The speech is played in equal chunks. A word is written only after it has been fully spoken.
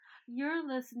You're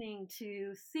listening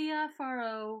to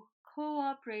CFRO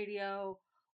Co-op Radio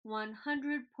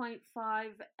 100.5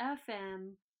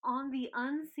 FM on the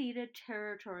unceded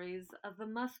territories of the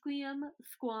Musqueam,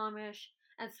 Squamish,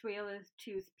 and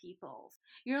Tsleil-Waututh peoples.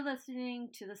 You're listening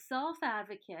to The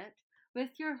Self-Advocate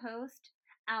with your host,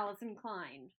 Allison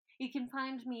Klein. You can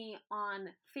find me on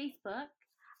Facebook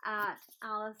at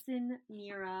Allison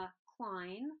Mira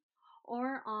Klein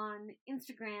or on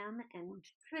Instagram and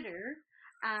Twitter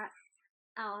at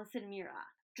Allison Mira.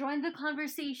 Join the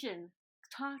conversation.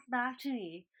 Talk back to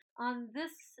me. On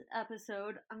this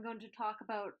episode, I'm going to talk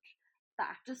about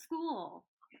back to school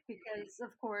because, of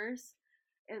course,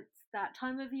 it's that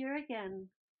time of year again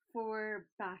for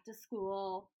back to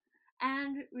school,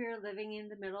 and we're living in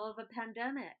the middle of a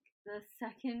pandemic, the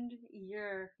second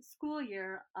school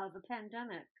year of a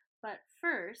pandemic. But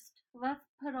first, let's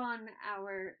put on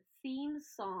our theme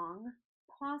song,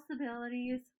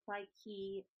 Possibilities by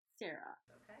Key Sarah.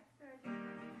 Okay.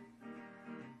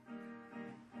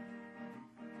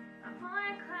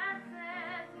 Applying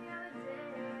classes the other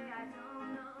day, I don't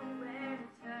know where to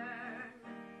turn.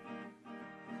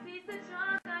 Piece of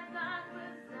chalk I thought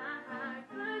was not,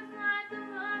 looks like the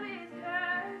mommy's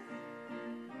curse.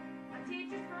 My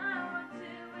teacher's power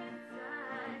to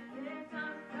inside, it's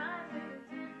all surprise with the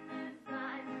dimness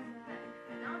inside.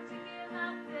 Don't you give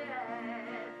up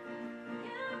yet.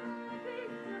 You might be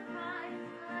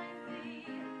surprised by the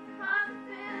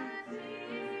possibilities,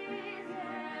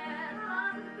 yeah,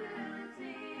 possibilities.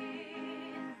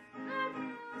 The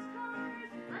rules,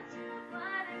 colors, much of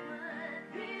what I would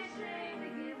be ashamed to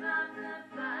give up the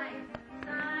fight.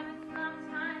 Time and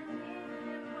sometimes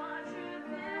needed for true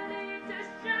beauty to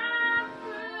shine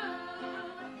through.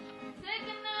 Take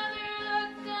another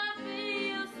look up and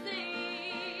you'll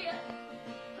see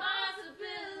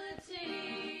possibilities.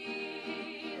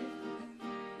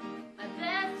 My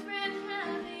best friend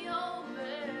had me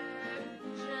over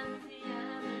just the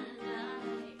other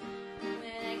night.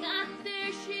 When I got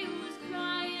there, she was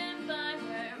crying by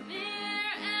her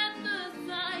mirror at the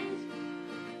sight.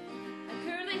 A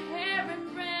curly hair and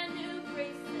brand new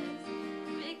bracelets,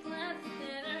 big glasses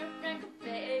in her freckled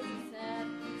face. Sat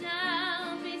down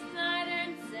beside her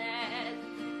and said,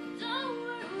 "Don't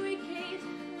worry, Kate,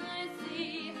 I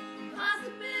see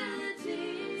possibilities,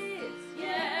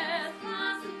 yes,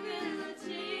 possibilities.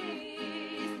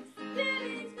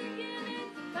 City's beginning,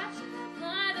 catching up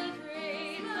light of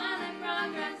green, solid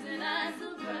progress and eyes so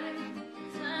bright.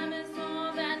 Time is all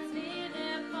that's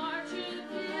needed for true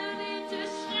beauty to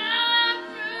shine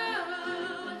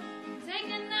through. Take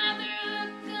another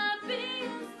look up and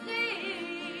you'll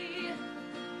see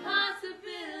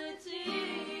possibilities."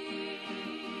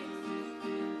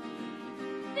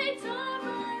 They told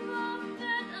my mom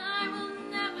that I will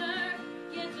never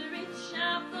get to reach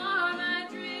out for my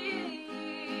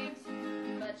dreams.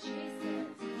 But she said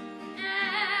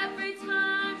every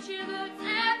time she looks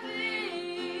at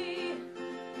me,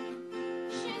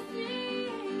 she sees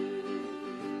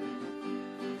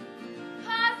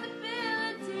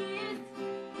possibilities,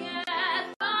 yes,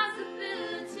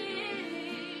 possibilities.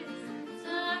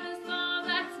 Time is all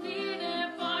that's needed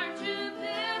for true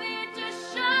beauty to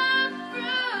shine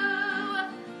through.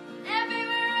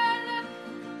 Everywhere I look,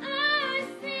 I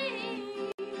see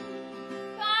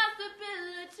possibilities.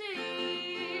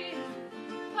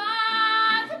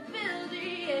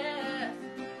 Possibilities, yes.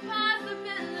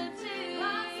 Possibilities.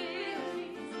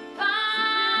 Possibilities,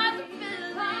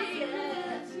 yes.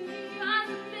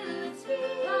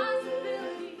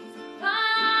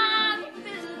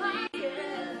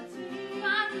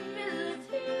 Possibilities.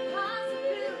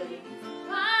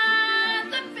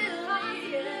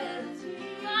 Possibilities, yes.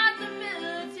 Possibilities.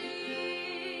 Possibilities.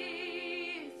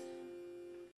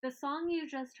 The song you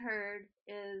just heard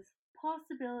is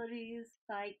Possibilities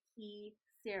by Key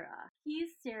Sarah. Key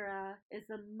Sarah is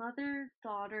a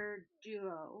mother-daughter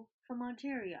duo from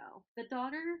Ontario. The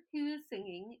daughter who is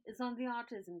singing is on the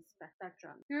autism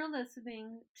spectrum. You're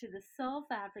listening to The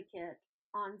Self-Advocate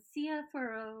on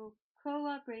CFRO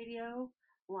Co-op Radio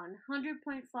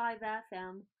 100.5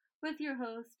 FM with your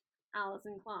host,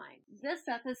 Allison Klein. This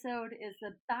episode is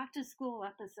the back to school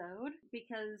episode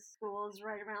because school is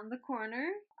right around the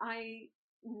corner. I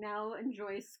now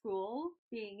enjoy school,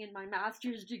 being in my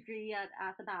master's degree at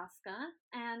Athabasca.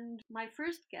 And my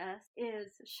first guest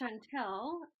is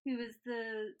Chantel, who is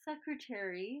the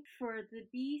secretary for the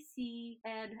BC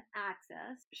Ed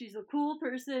Access. She's a cool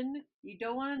person. You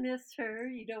don't want to miss her.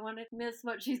 You don't want to miss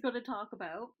what she's going to talk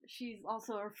about. She's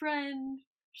also a friend.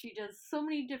 She does so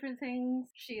many different things.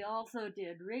 She also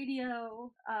did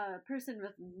radio, a person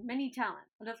with many talents.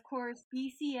 And of course,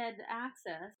 BC Ed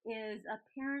Access is a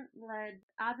parent led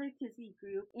advocacy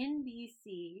group in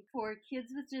BC for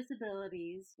kids with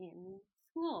disabilities in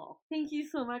school. Thank you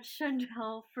so much,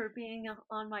 Chantel, for being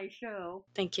on my show.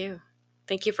 Thank you.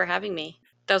 Thank you for having me.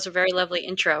 That was a very lovely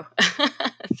intro.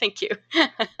 Thank you.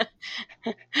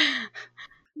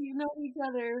 We've known each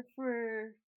other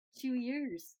for 2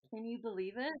 years. Can you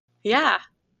believe it? Yeah.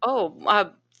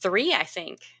 Oh, three, I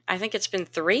think. I think it's been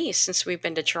three since we've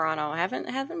been to Toronto.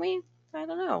 Haven't we? I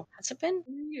don't know. Has it been?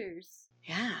 2 years.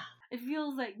 Yeah. It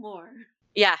feels like more.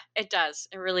 Yeah, it does.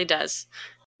 It really does.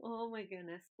 Oh my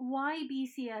goodness. Why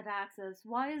BC Ed Access?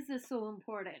 Why is this so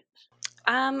important?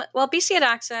 Well, BC Ed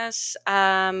Access,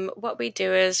 what we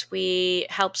do is we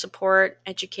help support,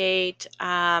 educate,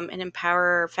 and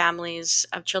empower families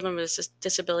of children with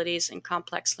disabilities and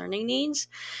complex learning needs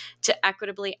to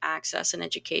equitably access an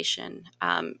education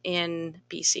in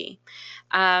BC.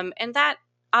 And that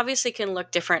obviously can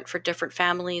look different for different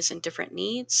families and different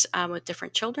needs with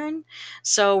different children.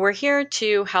 So we're here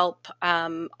to help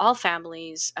all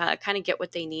families kind of get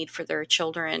what they need for their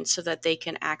children so that they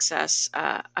can access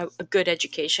a good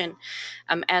education,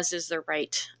 as is their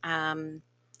right.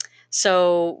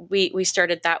 So we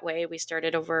started that way. We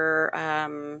started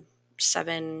over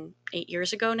 7, 8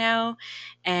 years ago now,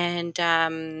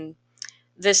 and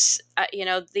this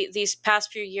these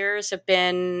past few years have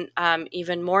been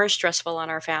even more stressful on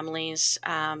our families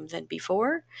than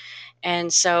before,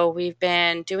 and so we've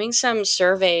been doing some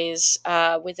surveys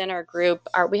within our group.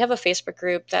 We have a Facebook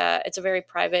group that it's a very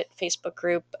private Facebook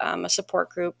group, a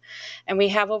support group, and we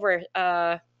have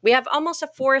almost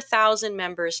 4,000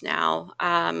 members now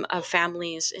of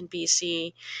families in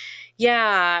BC.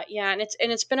 Yeah, and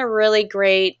it's been a really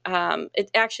great. It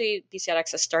actually BC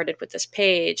Access started with this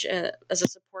page as a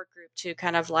support group to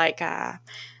kind of like a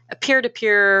peer to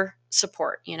peer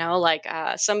support. Like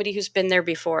somebody who's been there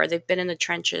before, they've been in the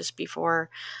trenches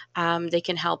before. They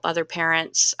can help other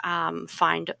parents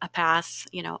find a path,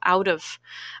 out of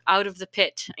the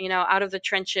pit, out of the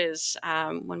trenches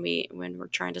when we're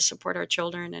trying to support our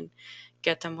children and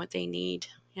get them what they need.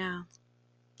 Yeah.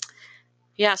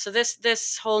 Yeah, so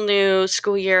this whole new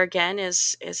school year again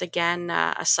is again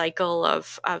a cycle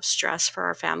of stress for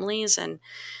our families, and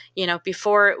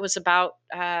before it was about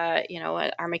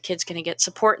are my kids going to get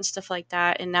support and stuff like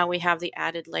that, and now we have the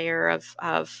added layer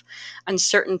of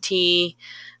uncertainty.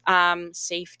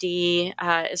 Safety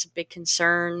is a big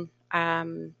concern.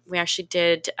 We actually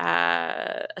did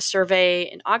a survey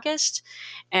in August,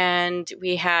 and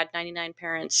we had 99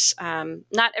 parents.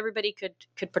 Not everybody could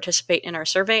participate in our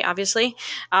survey, obviously.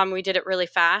 We did it really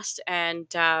fast, and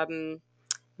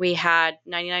we had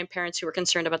 99 parents who were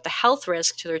concerned about the health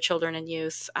risk to their children and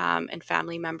youth and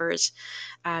family members,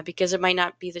 because it might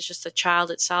not be just the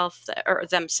child itself or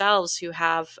themselves who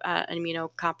have an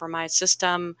immunocompromised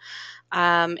system.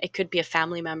 It could be a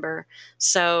family member.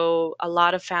 So a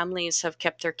lot of families have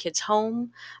kept their kids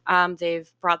home.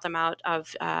 They've brought them out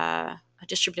of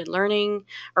distributed learning,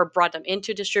 or brought them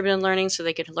into distributed learning so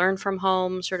they could learn from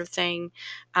home, sort of thing.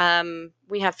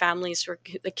 We have families where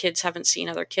the kids haven't seen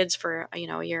other kids for a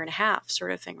year and a half,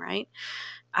 sort of thing, right?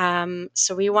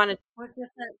 So we wanted. What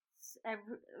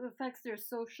affects their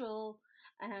social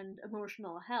and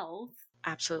emotional health.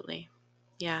 Absolutely.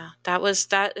 Yeah,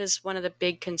 that is one of the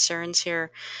big concerns here.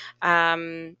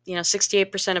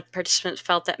 68% of participants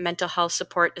felt that mental health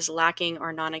support is lacking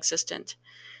or non-existent.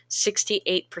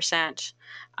 68%.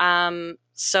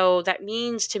 So that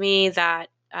means to me that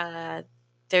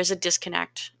there's a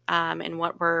disconnect in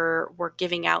what we're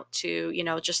giving out to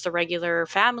just the regular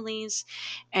families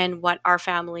and what our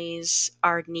families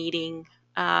are needing.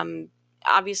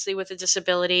 Obviously, with a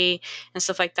disability and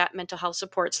stuff like that, mental health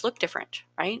supports look different,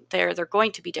 right? They're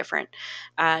going to be different.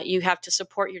 You have to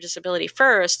support your disability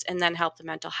first, and then help the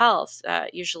mental health.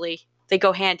 Usually, they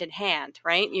go hand in hand,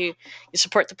 right? You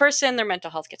support the person, their mental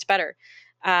health gets better.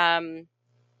 And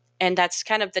that's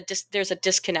kind of there's a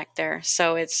disconnect there.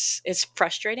 So it's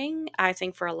frustrating, I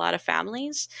think, for a lot of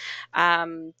families.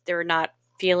 They're not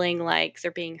feeling like they're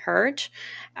being heard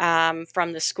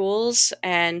from the schools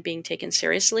and being taken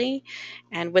seriously.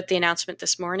 And with the announcement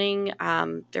this morning,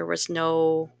 there was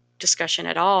no discussion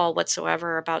at all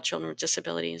whatsoever about children with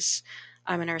disabilities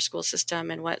in our school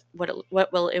system and what it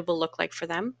will look like for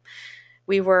them.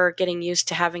 We were getting used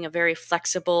to having a very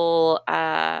flexible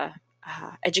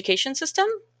education system,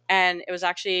 and it was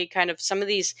actually kind of some of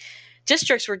these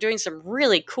districts were doing some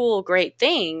really cool, great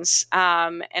things.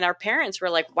 And our parents were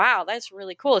like, wow, that's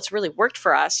really cool. It's really worked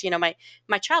for us.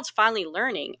 My child's finally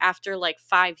learning after like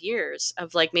 5 years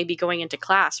of like maybe going into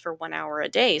class for 1 hour a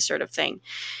day sort of thing.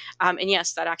 And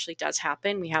yes, that actually does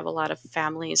happen. We have a lot of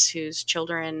families whose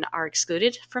children are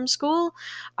excluded from school,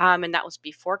 and that was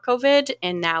before COVID.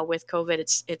 And now with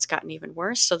COVID, it's gotten even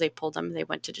worse. So they pulled them. They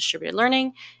went to distributed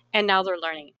learning, and now they're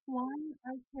learning. Why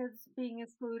are kids being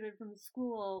excluded from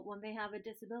school when they have a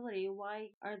disability? Why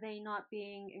are they not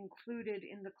being included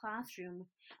in the classroom?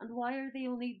 And why are they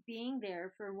only being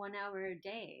there for 1 hour a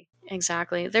day?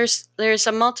 Exactly. There's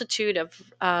a multitude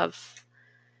of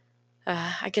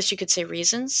I guess you could say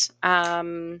reasons.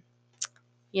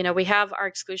 We have our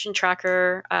exclusion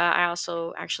tracker. I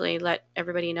also actually let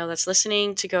everybody know that's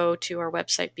listening to go to our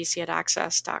website,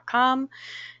 bcataccess.com.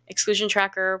 Exclusion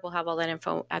tracker, we'll have all that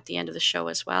info at the end of the show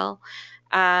as well.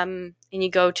 And you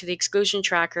go to the exclusion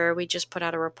tracker. We just put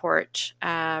out a report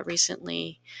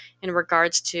recently in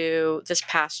regards to this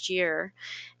past year.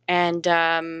 And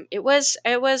it was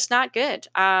not good.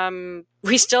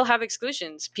 We still have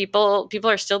exclusions. People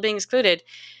are still being excluded.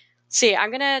 See,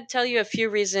 I'm gonna tell you a few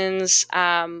reasons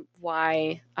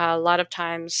why a lot of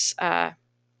times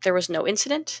there was no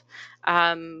incident.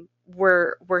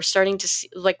 We're starting to see,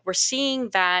 like, we're seeing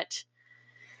that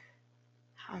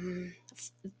um,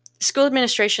 school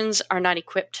administrations are not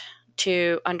equipped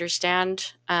to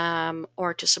understand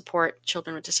or to support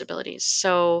children with disabilities.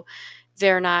 So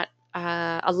they're not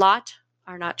a lot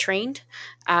are not trained.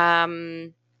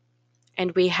 And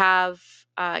we have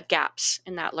gaps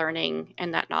in that learning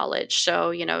and that knowledge.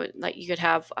 So, like you could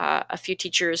have a few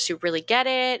teachers who really get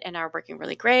it and are working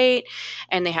really great,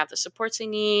 and they have the supports they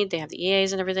need, they have the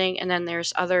EAs and everything. And then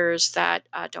there's others that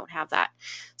don't have that.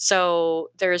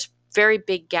 So there's very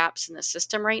big gaps in the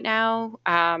system right now,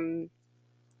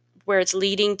 where it's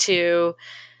leading to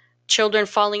children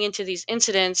falling into these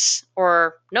incidents,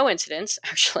 or no incidents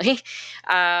actually,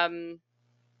 and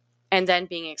then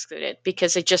being excluded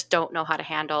because they just don't know how to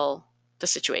handle the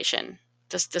situation.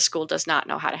 The school does not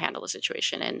know how to handle the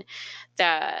situation, and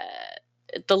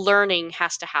the learning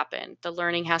has to happen. The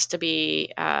learning has to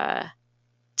be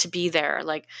there.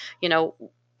 Like,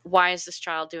 why is this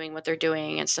child doing what they're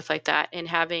doing and stuff like that? And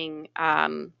having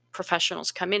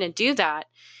professionals come in and do that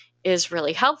is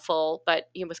really helpful. But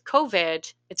with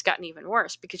COVID, it's gotten even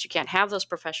worse because you can't have those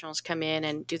professionals come in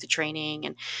and do the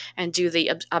training and do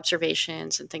the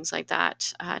observations and things like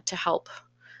that to help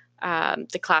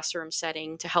the classroom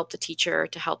setting, to help the teacher,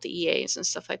 to help the EAs and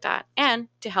stuff like that, and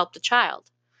to help the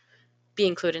child be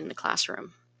included in the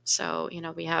classroom. So,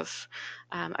 we have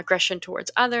aggression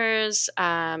towards others.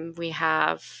 We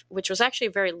have, which was actually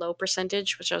a very low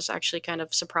percentage, which I was actually kind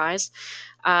of surprised.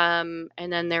 And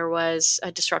then there was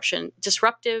a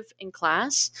disruptive in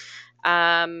class,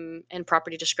 and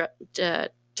property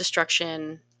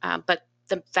destruction. But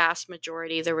the vast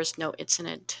majority, there was no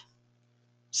incident.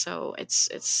 So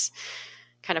it's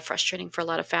kind of frustrating for a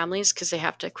lot of families because they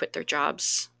have to quit their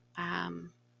jobs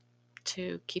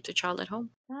to keep their child at home.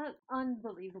 That's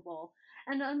unbelievable.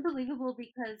 And unbelievable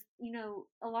because,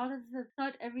 a lot of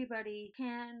not everybody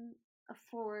can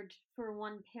afford for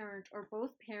one parent or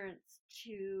both parents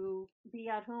to be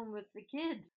at home with the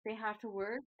kid. They have to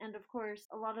work, and of course,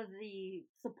 a lot of the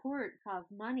support have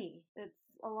money. It's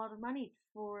a lot of money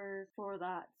for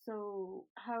that. So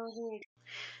how are they?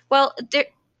 Well,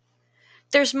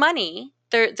 there's money.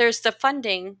 There's the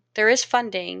funding. There is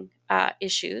funding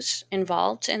issues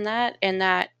involved in that, and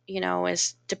that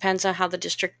is depends on how the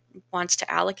district wants to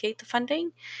allocate the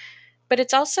funding. But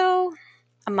it's also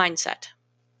a mindset,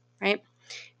 right?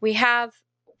 We have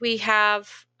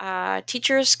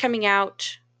teachers coming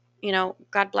out.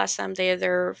 God bless them.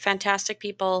 They're fantastic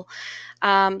people.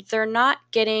 They're not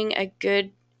getting a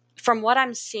good. From what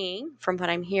I'm seeing, from what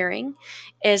I'm hearing,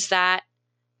 is that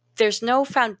there's no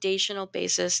foundational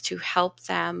basis to help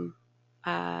them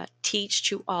teach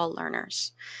to all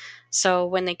learners. So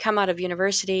when they come out of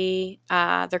university,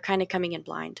 they're kind of coming in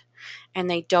blind, and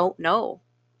they don't know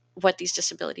what these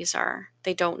disabilities are.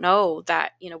 They don't know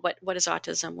that, what is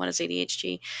autism, what is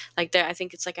ADHD. Like, I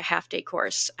think it's like a half day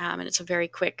course, and it's a very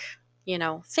quick,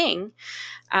 thing.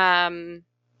 Um,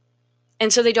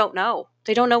 and so they don't know.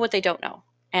 They don't know what they don't know.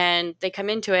 And they come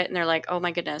into it and they're like, oh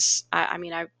my goodness.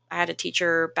 I had a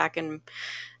teacher back in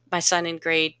my son in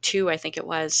grade 2, I think it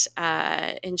was.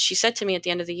 And she said to me at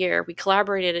the end of the year, we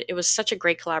collaborated. It was such a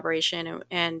great collaboration.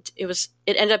 And it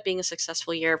ended up being a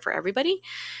successful year for everybody.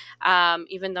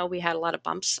 Even though we had a lot of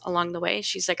bumps along the way.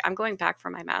 She's like, I'm going back for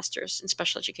my master's in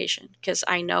special education because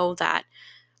I know that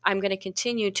I'm going to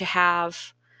continue to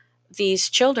have these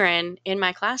children in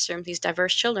my classroom, these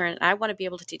diverse children, I want to be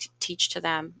able to teach to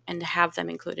them and to have them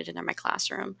included in my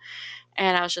classroom.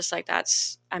 And I was just like,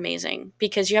 that's amazing,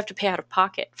 because you have to pay out of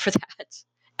pocket for that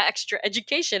extra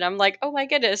education. I'm like, oh my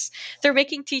goodness, they're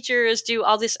making teachers do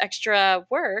all this extra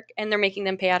work, and they're making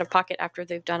them pay out of pocket after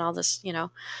they've done all this,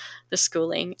 the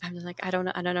schooling. I'm like, I don't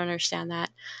understand that.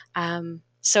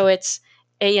 So it's,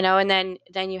 and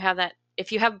then you have that,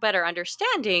 if you have a better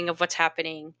understanding of what's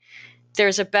happening,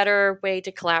 there's a better way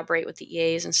to collaborate with the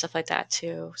EAs and stuff like that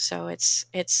too. So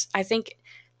I think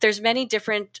there's many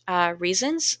different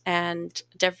reasons and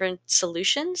different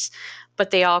solutions,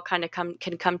 but they all kind of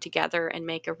can come together and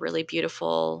make a really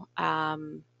beautiful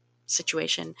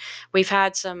situation. We've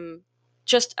had some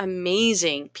just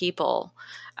amazing people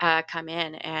come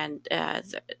in, and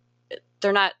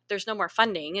they're not, there's no more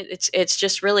funding. It's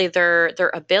just really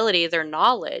their ability, their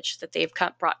knowledge that they've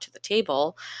brought to the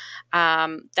table,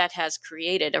 that has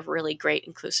created a really great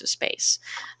inclusive space.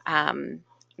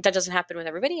 That doesn't happen with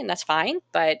everybody, and that's fine,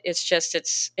 but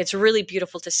it's really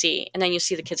beautiful to see. And then you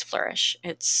see the kids flourish.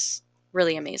 It's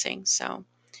really amazing. So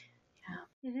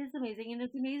It is amazing, and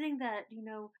it's amazing that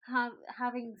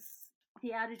having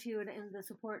the attitude and the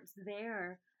supports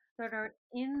there that are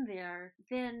in there,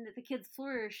 then the kids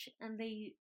flourish and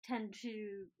they tend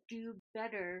to do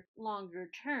better longer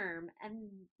term. And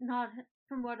not,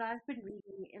 from what I've been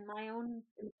reading in my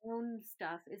own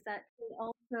stuff, is that they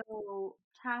also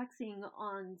taxing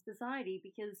on society,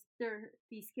 because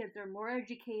these kids are more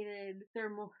educated, they're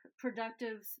more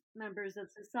productive members of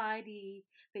society,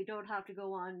 they don't have to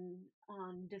go on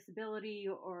disability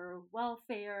or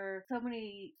welfare. So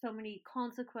many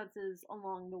consequences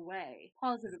along the way,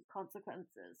 positive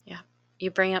consequences. yeah,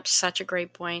 you bring up such a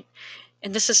great point.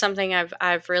 And this is something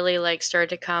I've really started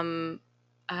to come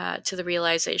to the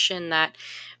realization that,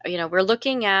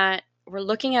 we're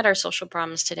looking at our social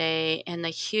problems today, and the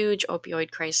huge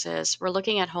opioid crisis. We're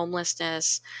looking at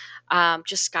homelessness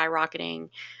just skyrocketing,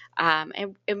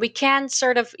 and we can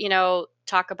sort of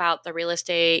talk about the real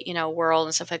estate world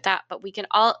and stuff like that, but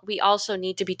we also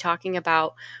need to be talking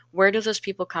about, where do those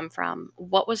people come from?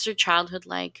 What was their childhood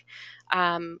like?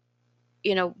 Um,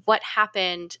 what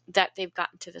happened that they've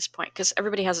gotten to this point, because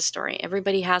everybody has a story,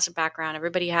 everybody has a background,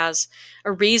 everybody has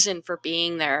a reason for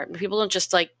being there. People don't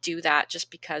just do that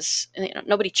just because,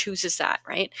 nobody chooses that,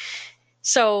 right?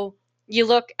 So you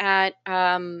look at,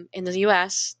 in the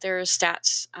US, there's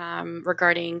stats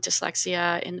regarding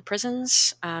dyslexia in the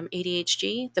prisons,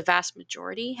 ADHD. The vast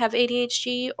majority have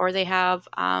ADHD, or they have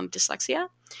dyslexia,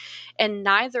 and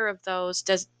neither of those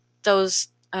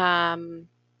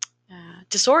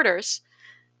disorders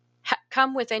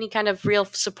come with any kind of real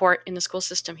support in the school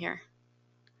system here.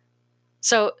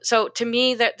 So to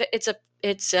me, that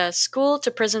it's a school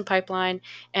to prison pipeline,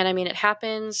 and I mean, it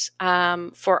happens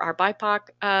for our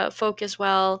BIPOC folk as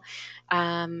well,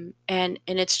 and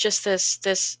it's just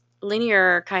this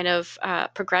linear kind of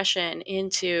progression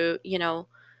into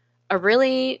a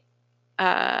really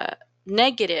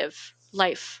negative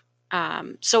life.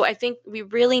 So I think we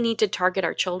really need to target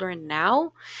our children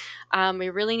now. We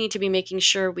really need to be making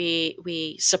sure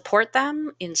we support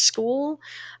them in school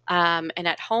and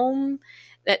at home.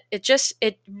 That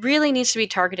it really needs to be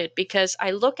targeted, because I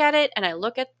look at it, and I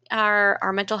look at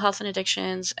our mental health and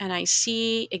addictions, and I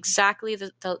see exactly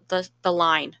the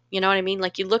line. You know what I mean?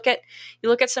 Like, you look at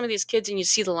some of these kids, and you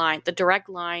see the direct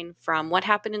line from what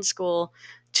happened in school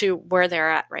to where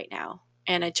they're at right now.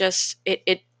 And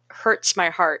it hurts my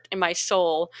heart and my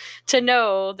soul to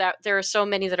know that there are so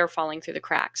many that are falling through the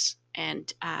cracks,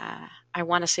 and I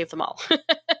want to save them all.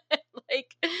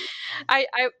 like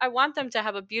I want them to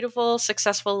have a beautiful,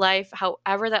 successful life,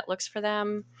 however that looks for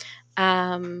them.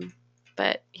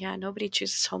 But yeah, nobody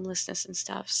chooses homelessness and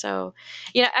stuff. So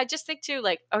I just think too,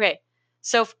 okay,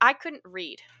 so if I couldn't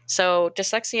read, so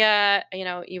dyslexia,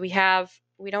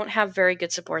 we don't have very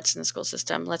good supports in the school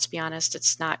system. Let's be honest,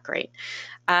 it's not great.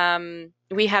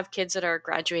 We have kids that are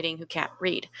graduating who can't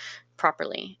read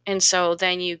properly. And so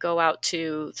then you go out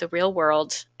to the real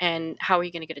world, and how are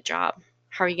you going to get a job?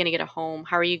 How are you going to get a home?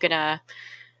 How are you going to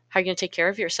take care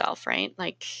of yourself? Right?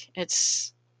 Like,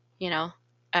 it's, there's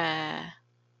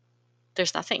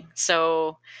nothing.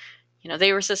 So,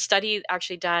 there was a study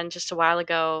actually done just a while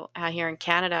ago here in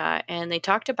Canada, and they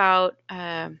talked about,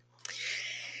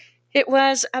 it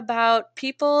was about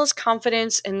people's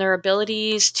confidence in their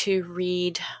abilities to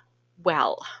read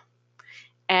well.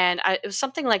 And it was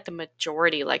something like the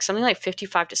majority, like something like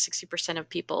 55 to 60% of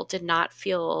people did not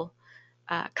feel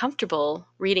comfortable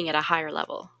reading at a higher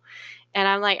level. And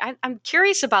I'm like, I'm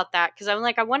curious about that, because I'm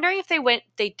like, I'm wondering if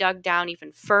they dug down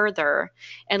even further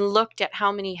and looked at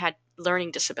how many had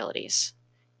learning disabilities.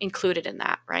 included in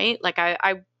that, right? Like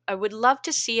I would love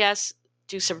to see us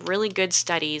do some really good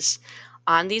studies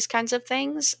on these kinds of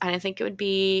things, and I think it would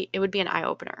be an eye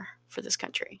opener for this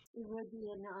country. It would be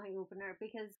an eye opener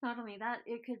because not only that,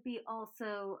 it could be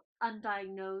also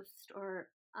undiagnosed or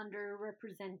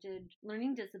underrepresented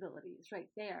learning disabilities right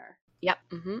there, Yep.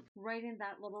 Mm-hmm. right in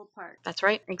that little part. That's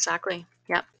right. Exactly.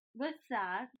 Yep. With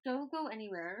that, don't go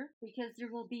anywhere because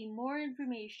there will be more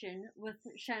information with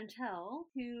Chantel,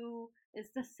 who is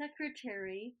the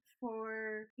secretary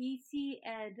for BC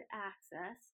Ed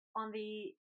Access on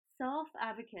the Self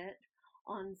Advocate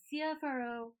on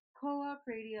CFRO Co-op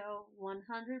Radio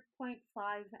 100.5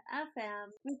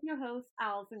 FM with your host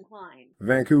Alison Klein.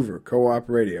 Vancouver Co-op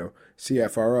Radio,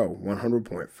 CFRO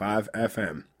 100.5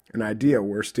 FM. An idea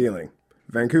we're stealing.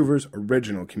 Vancouver's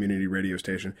original community radio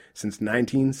station since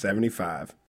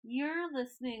 1975. You're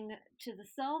listening to the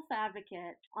Self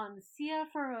Advocate on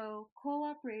CFRO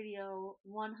Co-op Radio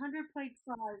 100.5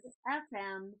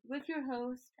 FM with your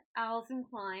host Alison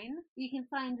Klein. You can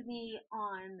find me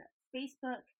on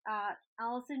Facebook at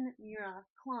Alison Mira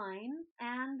Klein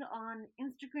and on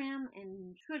Instagram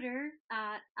and Twitter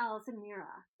at Alison Mira.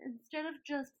 Instead of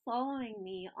just following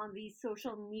me on these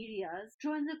social medias,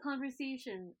 join the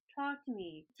conversation. Talk to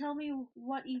me. Tell me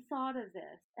what you thought of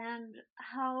this and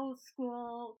how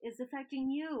school is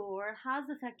affecting you or has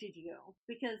affected you.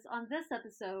 Because on this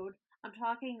episode, I'm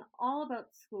talking all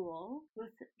about school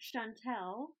with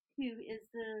Chantel, who is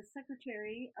the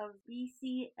secretary of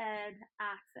BC Ed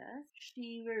Access.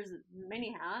 She wears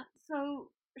many hats. So,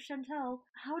 Chantel,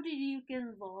 how did you get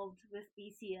involved with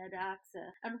BC Ed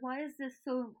Access, and why is this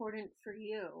so important for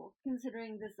you,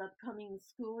 considering this upcoming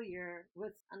school year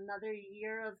with another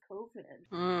year of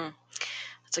COVID?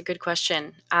 That's a good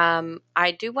question.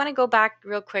 I do want to go back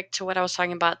real quick to what I was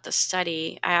talking about, the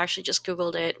study. I actually just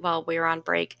Googled it while we were on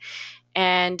break.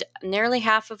 And nearly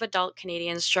half of adult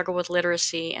Canadians struggle with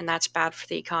literacy, and that's bad for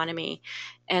the economy.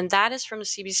 And that is from the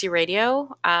CBC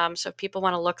Radio. So if people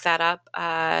want to look that up,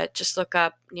 just look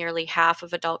up nearly half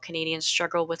of adult Canadians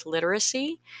struggle with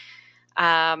literacy.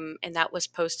 And that was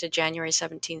posted January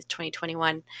 17th,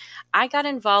 2021. I got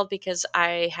involved because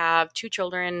I have two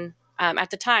children.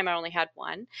 At the time, I only had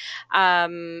one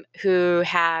who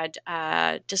had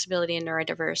a disability and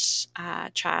neurodiverse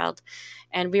child.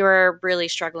 And we were really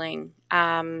struggling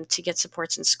to get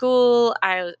supports in school.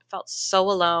 I felt so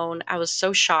alone. I was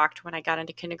so shocked when I got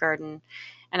into kindergarten.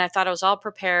 And I thought I was all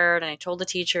prepared. And I told the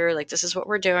teacher, like, this is what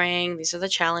we're doing. These are the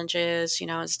challenges,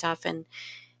 and stuff. And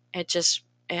it just,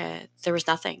 there was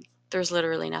nothing. There was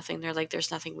literally nothing. They're like,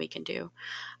 there's nothing we can do.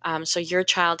 So your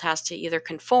child has to either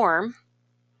conform,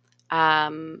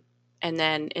 and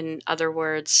then in other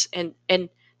words, in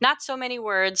not so many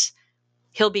words,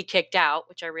 he'll be kicked out,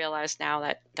 which I realize now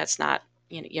that that's not,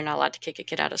 you're not allowed to kick a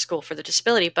kid out of school for the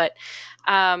disability. But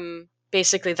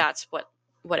basically that's what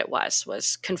it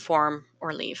was conform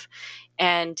or leave.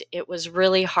 And it was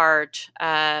really hard.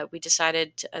 We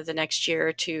decided the next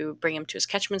year to bring him to his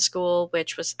catchment school,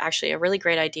 which was actually a really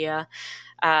great idea.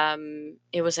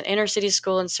 It was an inner city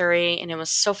school in Surrey, and it was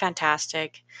so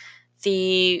fantastic.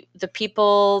 The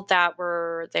people that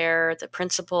were there, the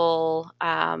principal,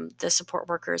 the support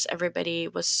workers, everybody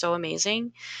was so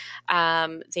amazing.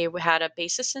 They had a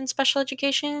basis in special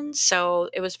education, so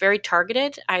it was very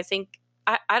targeted. I think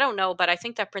I don't know, but I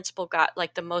think that principal got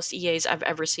like the most EAs I've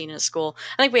ever seen in a school.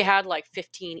 I think we had like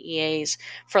 15 EAs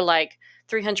for like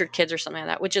 300 kids or something like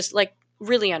that, which is like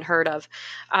really unheard of.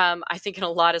 I think in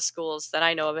a lot of schools that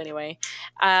I know of anyway.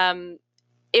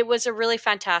 It was a really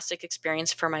fantastic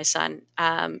experience for my son.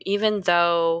 Even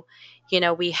though,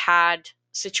 we had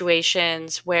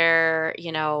situations where, he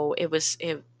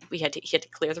had to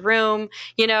clear the room,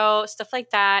 stuff like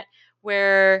that,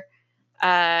 where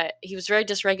he was very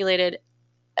dysregulated.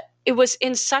 It was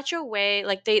in such a way,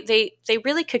 like they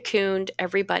really cocooned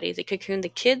everybody. They cocooned the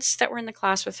kids that were in the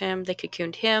class with him. They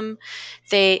cocooned him.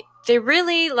 They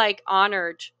really like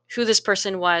honored who this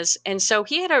person was. And so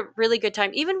he had a really good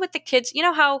time, even with the kids. You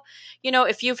know how,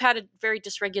 if you've had a very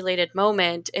dysregulated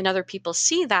moment and other people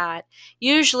see that,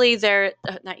 usually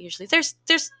not usually, there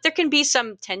can be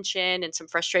some tension and some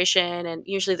frustration. And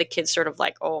usually the kids sort of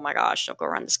like, oh my gosh, don't go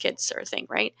around this kid sort of thing.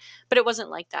 Right. But it wasn't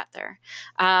like that there.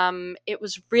 It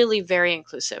was really very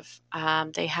inclusive.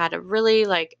 They had a really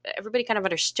everybody kind of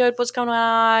understood what's going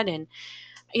on. And,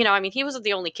 he wasn't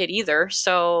the only kid either.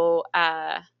 So,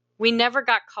 we never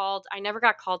got called. I never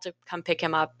got called to come pick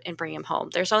him up and bring him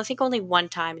home. There's, I think, only one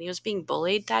time, and he was being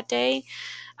bullied that day.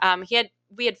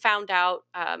 We had found out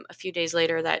a few days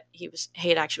later that he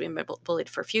had actually been bullied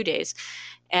for a few days,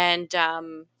 and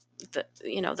the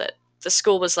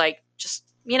school was like, just,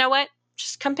 you know what,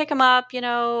 just come pick him up,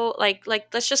 like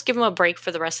let's just give him a break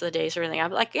for the rest of the days or anything.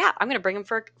 I'm like, yeah, I'm going to bring him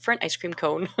for an ice cream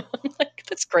cone. Like,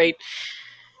 that's great.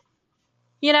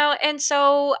 And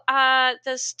so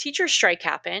this teacher strike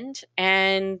happened,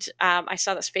 and I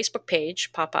saw this Facebook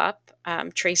page pop up.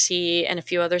 Tracy and a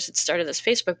few others had started this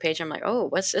Facebook page. I'm like, oh,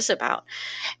 what's this about?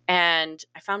 And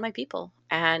I found my people,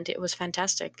 and it was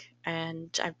fantastic.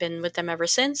 And I've been with them ever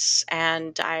since,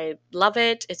 and I love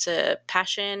it. It's a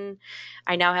passion.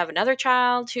 I now have another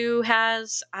child who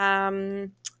has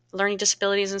learning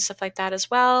disabilities and stuff like that as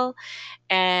well.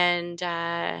 And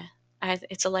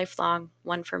it's a lifelong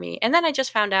one for me. And then I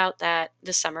just found out that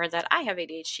this summer that I have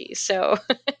ADHD, so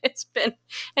it's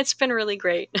been really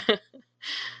great.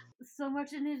 So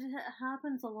much, and it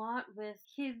happens a lot with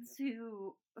kids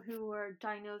who are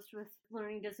diagnosed with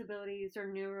learning disabilities or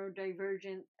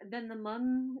neurodivergent. Then the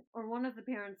mom or one of the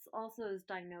parents also is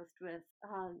diagnosed with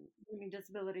learning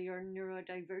disability or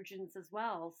neurodivergence as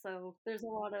well. So there's a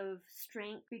lot of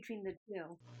strength between the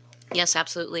two. Yes,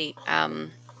 absolutely.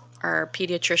 Our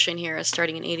pediatrician here is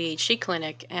starting an ADHD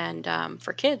clinic and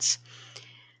for kids.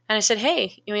 And I said,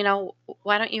 hey,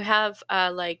 why don't you have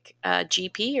like a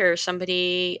GP or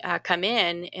somebody come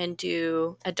in and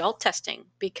do adult testing?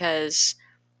 Because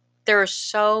there are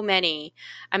so many.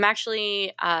 I'm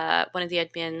actually one of the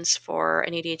admins for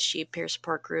an ADHD peer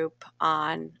support group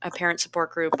a parent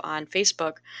support group on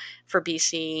Facebook for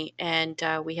BC. And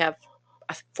we have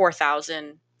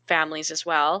 4,000 families as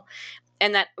well.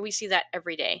 And that we see that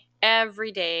every day.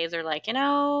 Every day they're like,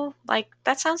 like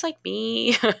that sounds like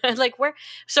me. Like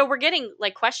so we're getting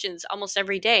like questions almost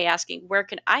every day asking, where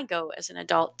can I go as an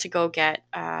adult to go get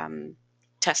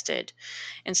tested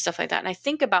and stuff like that. And I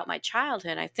think about my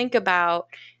childhood. I think about,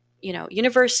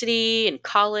 university and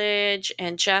college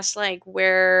and just like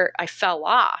where I fell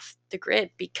off the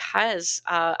grid because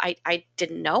I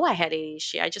didn't know I had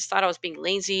ADHD. I just thought I was being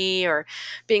lazy or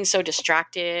being so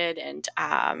distracted and,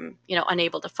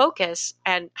 unable to focus.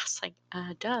 And I was like,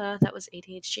 duh, that was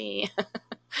ADHD.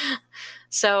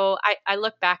 So I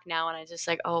look back now and I just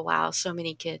like, oh, wow, so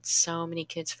many kids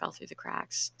fell through the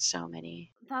cracks. So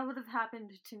many. That would have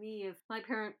happened to me if my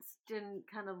parents didn't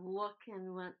kind of look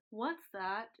and went, what's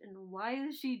that? And why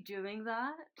is she doing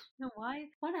that?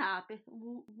 What happened?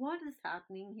 What is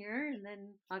happening here? And then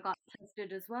I got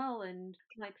tested as well. And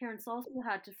my parents also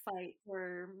had to fight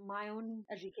for my own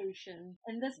education.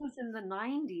 And this was in the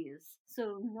 90s.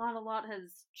 So not a lot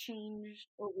has changed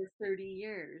over 30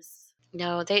 years.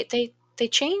 No, they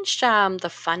changed the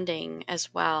funding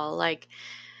as well. Like,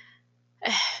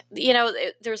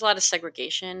 there's a lot of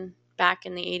segregation back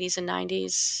in the 80s and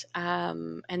 90s.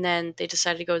 And then they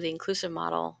decided to go to the inclusive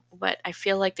model. But I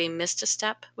feel like they missed a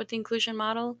step with the inclusion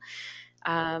model.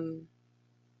 Um,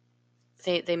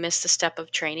 they missed the step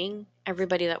of training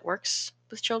everybody that works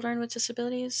with children with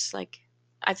disabilities. Like,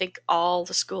 I think all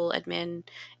the school admin,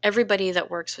 everybody that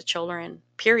works with children,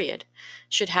 period,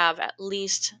 should have at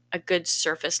least a good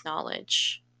surface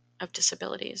knowledge of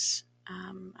disabilities.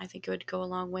 I think it would go a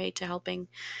long way to helping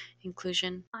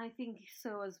inclusion. I think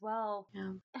so as well.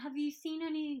 Yeah. Have you seen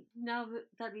any, now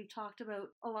that we've talked about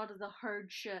a lot of the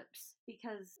hardships,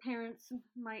 because parents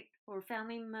might or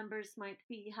family members might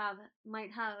have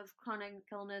chronic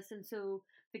illness, and so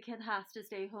the kid has to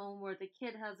stay home, or the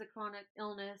kid has a chronic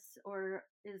illness or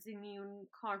is immune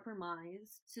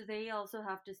compromised, so they also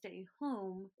have to stay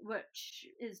home, which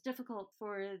is difficult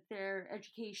for their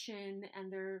education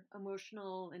and their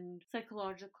emotional and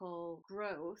psychological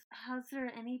growth. Has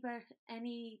there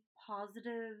any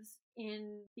positives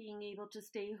in being able to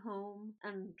stay home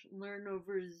and learn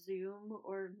over Zoom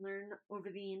or learn over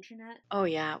the internet? Oh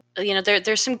yeah.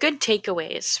 There's some good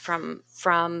takeaways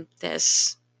from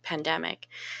this pandemic.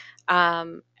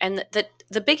 And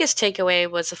the biggest takeaway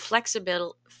was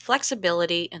the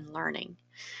flexibility in learning.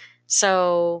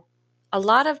 So a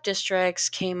lot of districts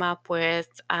came up with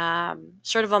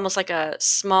sort of almost like a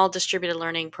small distributed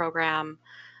learning program,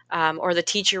 or the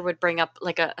teacher would bring up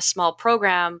like a small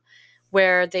program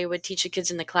where they would teach the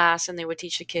kids in the class and they would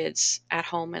teach the kids at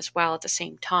home as well at the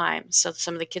same time. So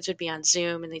some of the kids would be on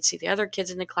Zoom and they'd see the other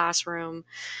kids in the classroom,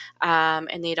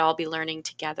 and they'd all be learning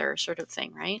together, sort of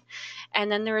thing, right? And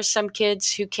then there are some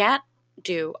kids who can't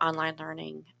do online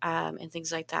learning and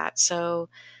things like that. So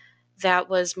that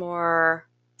was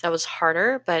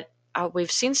harder, but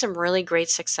we've seen some really great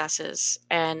successes,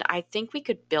 and I think we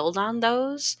could build on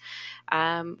those.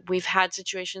 We've had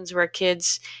situations where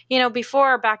kids,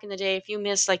 before back in the day, if you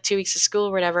missed like 2 weeks of school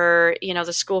or whatever,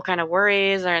 the school kind of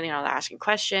worries, or, they're asking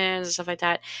questions and stuff like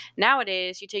that.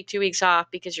 Nowadays, you take 2 weeks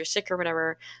off because you're sick or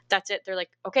whatever. That's it. They're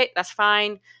like, okay, that's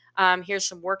fine. here's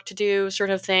some work to do sort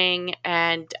of thing,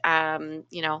 and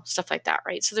stuff like that,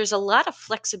 right? So there's a lot of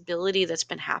flexibility that's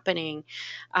been happening,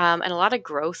 and a lot of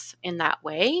growth in that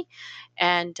way,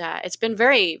 and it's been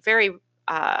very, very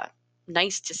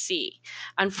nice to see.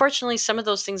 Unfortunately, some of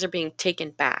those things are being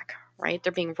taken back, right?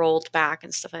 They're being rolled back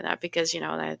and stuff like that because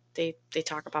that they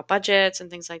talk about budgets and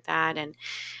things like that, and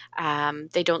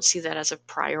they don't see that as a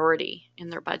priority in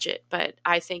their budget. But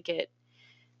I think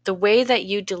the way that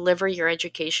you deliver your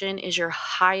education is your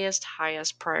highest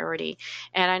priority.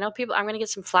 And I know I'm going to get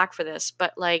some flack for this,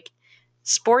 but like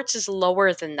sports is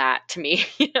lower than that to me.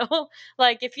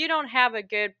 Like if you don't have a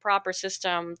good proper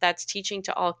system that's teaching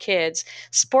to all kids,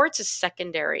 sports is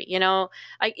secondary.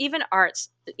 Like even arts,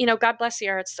 God bless the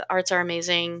arts. The arts are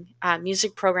amazing.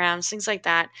 Music programs, things like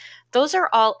that, those are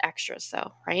all extras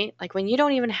though, right? Like when you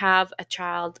don't even have a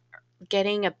child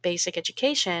getting a basic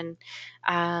education,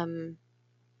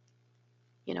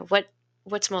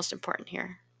 what's most important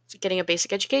here? Is it getting a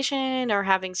basic education or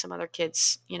having some other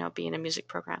kids, be in a music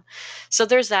program? So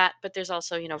there's that, but there's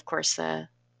also, of course, the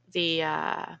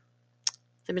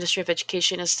Ministry of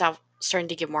Education is starting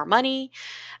to give more money,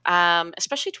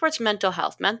 especially towards mental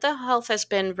health. Mental health has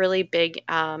been really big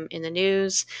in the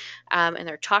news, and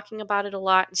they're talking about it a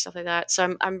lot and stuff like that.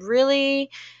 So I'm really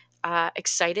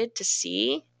excited to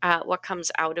see what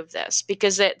comes out of this,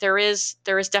 because there is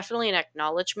definitely an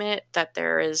acknowledgement that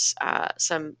there is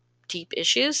some deep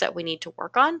issues that we need to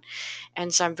work on,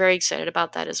 and so I'm very excited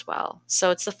about that as well.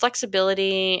 So it's the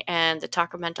flexibility and the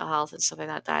talk of mental health and stuff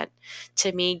like that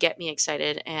to me get me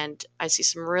excited, and I see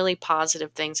some really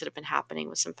positive things that have been happening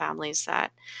with some families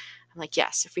that I'm like,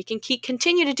 yes, if we can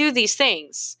continue to do these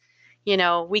things,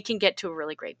 we can get to a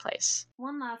really great place.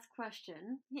 One last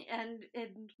question, and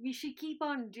we should keep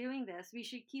on doing this. We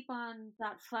should keep on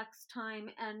that flex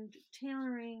time and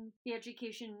tailoring the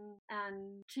education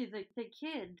and to the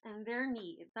kid and their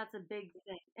needs. That's a big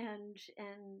thing. And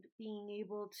being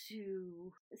able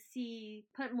to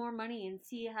put more money and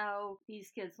see how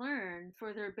these kids learn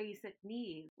for their basic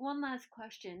needs. One last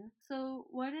question. So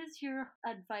what is your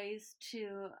advice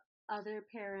to other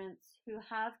parents who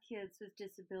have kids with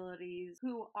disabilities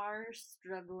who are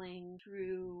struggling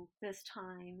through this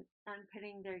time and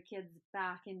putting their kids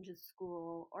back into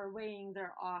school or weighing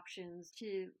their options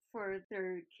for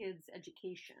their kids'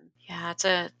 education? Yeah,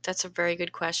 that's a very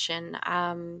good question.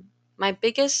 My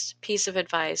biggest piece of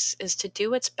advice is to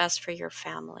do what's best for your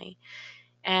family.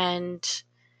 And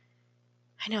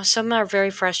I know some are very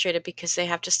frustrated because they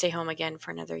have to stay home again for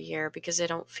another year because they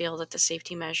don't feel that the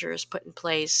safety measures put in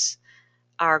place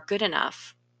are good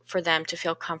enough for them to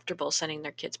feel comfortable sending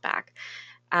their kids back.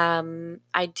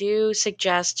 I do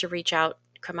suggest to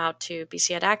come out to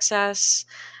BC Ed Access.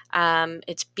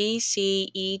 It's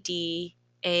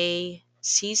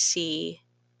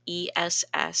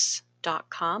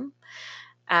BCEDACCESS.com.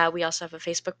 We also have a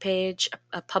Facebook page,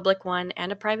 a public one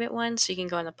and a private one. So you can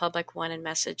go on the public one and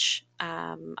message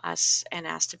us and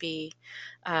ask to be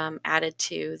added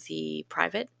to the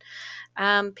private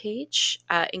page.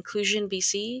 Inclusion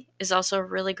BC is also a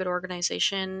really good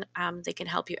organization. They can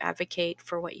help you advocate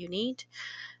for what you need.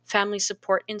 Family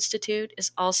Support Institute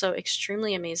is also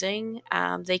extremely amazing.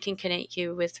 They can connect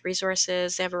you with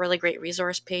resources. They have a really great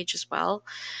resource page as well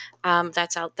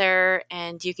that's out there,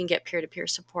 and you can get peer-to-peer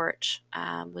support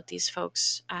with these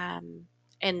folks.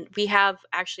 And we have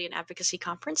actually an advocacy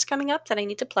conference coming up that I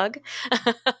need to plug.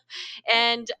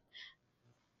 And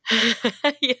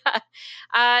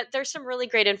yeah, there's some really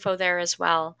great info there as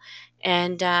well.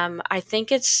 And I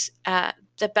think it's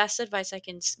the best advice I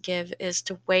can give is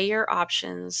to weigh your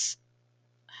options.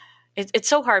 It's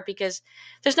so hard because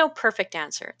there's no perfect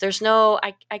answer.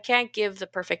 I can't give the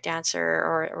perfect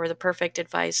answer or the perfect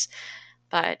advice,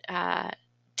 but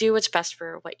do what's best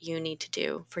for what you need to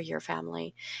do for your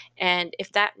family. And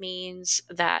if that means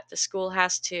that the school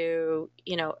has to,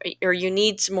 or you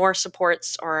need some more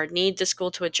supports or need the school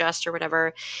to adjust or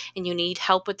whatever, and you need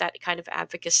help with that kind of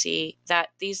advocacy,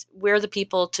 we're the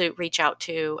people to reach out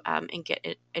to and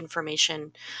get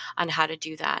information on how to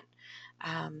do that.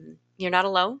 You're not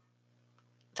alone.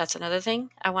 That's another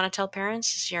thing I want to tell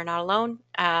parents is you're not alone.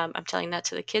 I'm telling that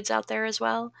to the kids out there as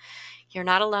well. You're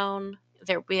not alone.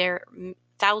 We're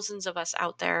thousands of us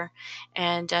out there,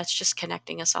 and it's just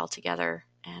connecting us all together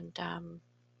and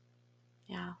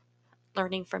yeah,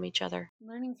 learning from each other.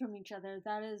 Learning from each other,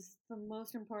 that is the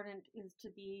most important, is to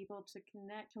be able to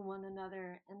connect to one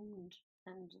another and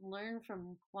learn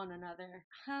from one another.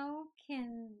 How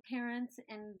can parents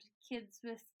and kids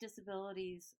with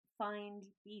disabilities find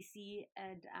BC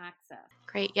Ed Access?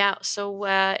 Great. Yeah. So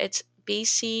it's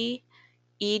BCEDACCESS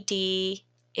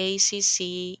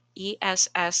access.com.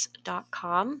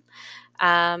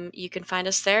 You can find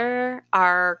us there.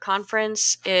 Our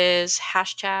conference is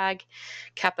hashtag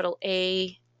capital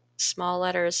A, small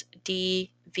letters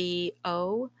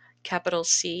DVO, capital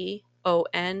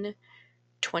CON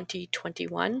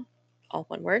 2021, all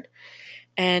one word.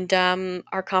 And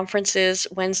our conference is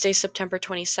Wednesday, September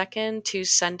 22nd to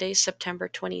Sunday, September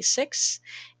 26th.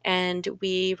 And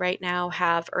we right now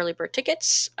have early bird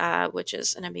tickets, which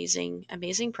is an amazing,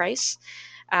 amazing price.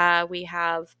 We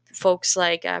have folks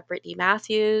like Brittany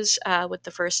Matthews with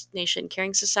the First Nation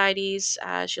Caring Societies.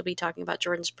 She'll be talking about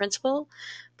Jordan's Principle,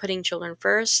 putting children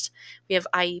first. We have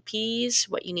IEPs,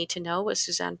 What You Need to Know with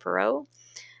Suzanne Perot.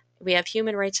 We have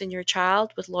Human Rights in Your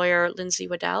Child with lawyer Lindsay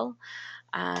Waddell.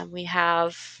 We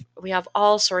have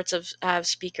all sorts of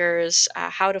speakers,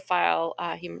 how to file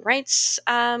a human rights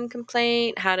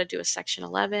complaint, how to do a Section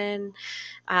 11.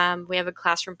 We have a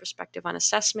classroom perspective on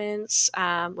assessments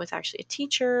with actually a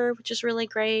teacher, which is really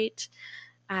great.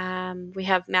 We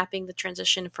have mapping the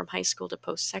transition from high school to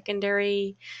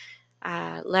post-secondary,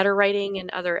 letter writing, and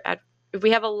other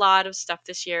we have a lot of stuff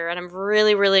this year, and I'm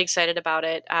really, really excited about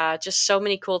it. Just so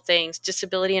many cool things: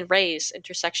 disability and race,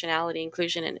 intersectionality,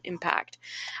 inclusion, and impact.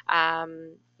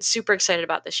 Super excited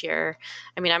about this year.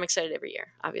 I mean, I'm excited every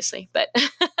year, obviously, but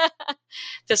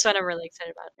this one I'm really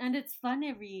excited about. And it's fun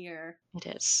every year. It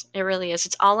is. It really is.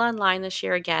 It's all online this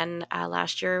year again.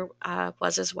 Last year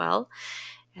was as well.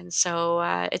 And so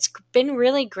it's been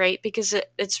really great because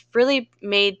it's really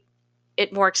made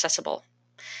it more accessible.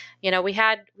 You know, we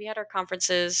had our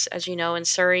conferences, as you know, in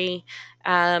Surrey,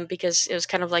 because it was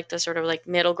kind of like the sort of like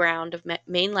middle ground of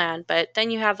mainland. But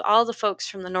then you have all the folks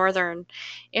from the northern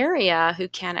area who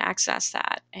can access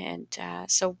that, and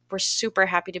so we're super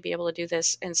happy to be able to do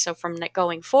this. And so from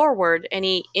going forward,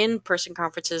 any in-person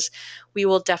conferences, we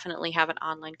will definitely have an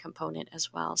online component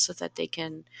as well, so that they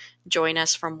can join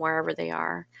us from wherever they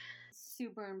are.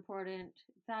 Super important.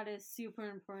 That is super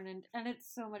important, and it's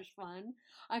so much fun.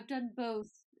 I've done both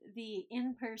the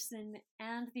in-person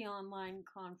and the online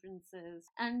conferences,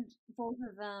 and both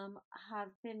of them have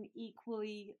been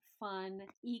equally fun,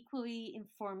 equally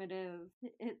informative.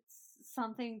 It's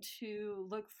something to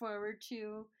look forward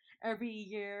to every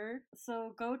year.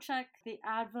 So go check the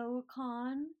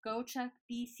AdvoCon, go check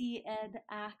BC Ed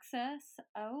Access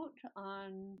out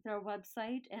on their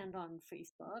website and on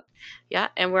Facebook. Yeah,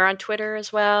 and we're on Twitter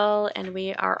as well, and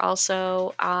we are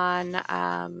also on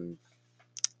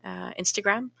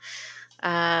Instagram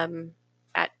at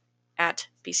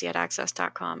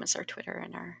bcadaccess.com is our Twitter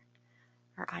and our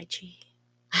IG,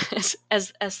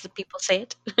 as the people say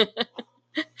it.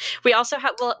 We also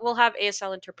have we'll have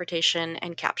ASL interpretation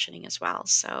and captioning as well.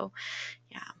 So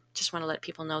yeah, just want to let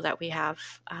people know that we have.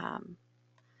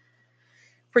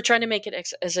 We're trying to make it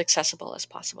as accessible as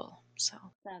possible. So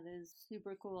that is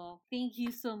super cool. Thank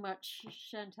you so much,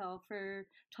 Chantel, for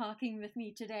talking with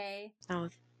me today. Oh,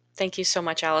 thank you so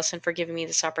much, Allison, for giving me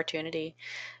this opportunity.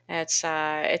 It's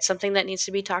something that needs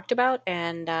to be talked about,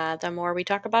 and the more we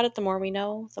talk about it, the more we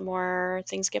know, the more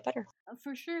things get better.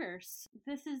 For sure.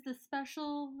 This is the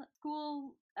special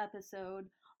school episode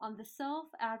on the Self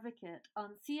Advocate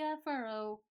on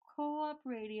CFRO Co-op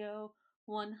Radio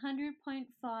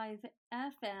 100.5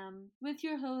 FM with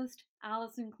your host,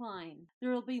 Allison Klein.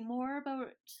 There will be more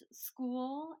about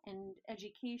school and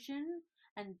education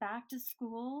and back to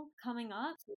school coming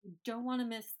up. So you don't want to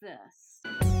miss this.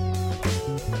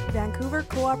 Vancouver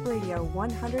Co-op Radio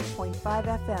 100.5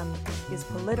 FM is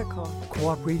political.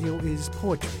 Co-op Radio is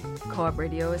poetry. Co-op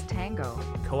Radio is tango.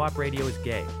 Co-op Radio is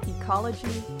gay.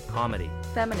 Ecology. Comedy.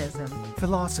 Feminism.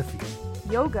 Philosophy.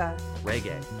 Yoga.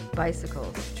 Reggae.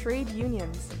 Bicycles. Trade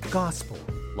unions. Gospel.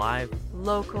 Live.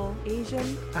 Local.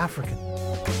 Asian. African.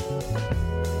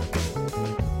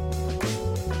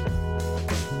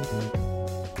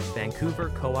 Vancouver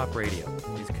Co-op Radio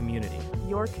is community.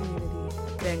 Your community.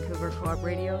 Vancouver Co-op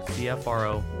Radio.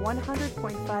 CFRO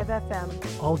 100.5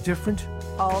 FM. All different.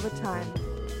 All the time.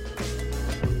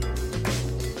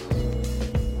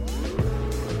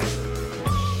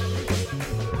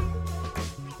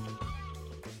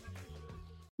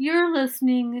 You're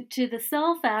listening to The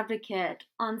Self Advocate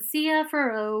on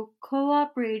CFRO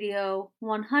Co-op Radio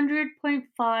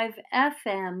 100.5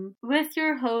 FM with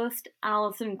your host,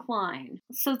 Allison Klein.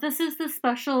 So this is the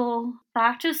special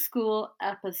back to school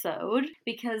episode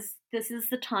because this is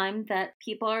the time that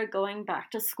people are going back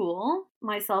to school,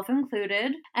 myself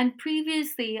included. And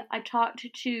previously I talked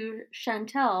to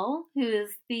Chantel, who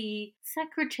is the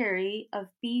secretary of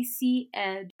BC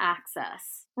Ed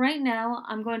Access. Right now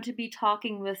I'm going to be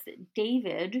talking with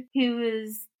David, who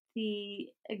is the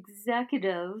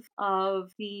executive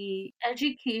of the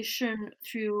Education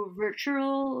Through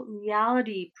Virtual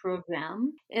Reality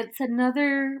program. It's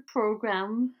another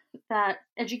program, that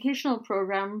educational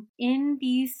program in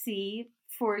BC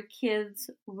for kids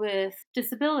with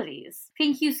disabilities.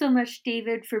 Thank you so much,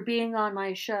 David, for being on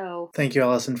my show. Thank you,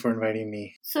 Allison, for inviting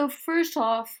me. So first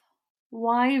off,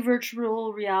 why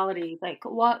virtual reality? Like,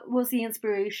 what was the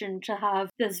inspiration to have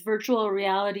this virtual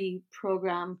reality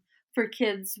program for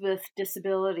kids with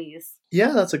disabilities?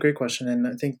 Yeah, that's a great question. And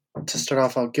I think to start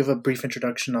off, I'll give a brief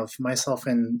introduction of myself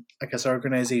and I guess our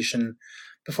organization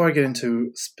before I get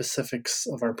into specifics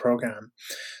of our program.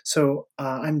 So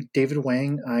I'm David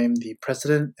Wang. I'm the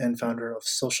president and founder of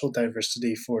Social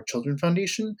Diversity for Children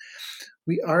Foundation.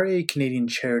 We are a Canadian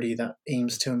charity that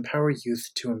aims to empower youth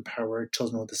to empower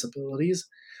children with disabilities.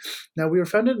 Now, we were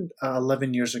founded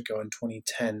 11 years ago in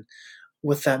 2010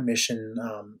 with that mission,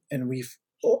 and we've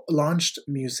launched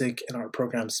music in our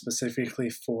program specifically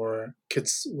for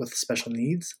kids with special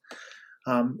needs.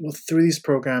 Through these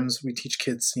programs, we teach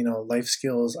kids, life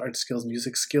skills, art skills,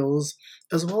 music skills,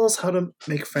 as well as how to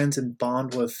make friends and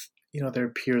bond with, their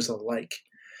peers alike.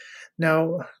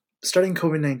 Now, starting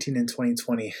COVID-19 in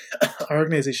 2020, our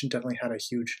organization definitely had a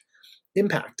huge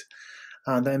impact.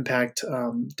 The impact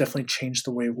definitely changed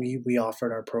the way we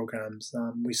offered our programs.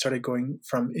 We started going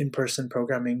from in-person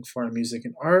programming for our music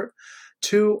and art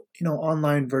to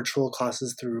online virtual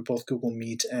classes through both Google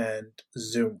Meet and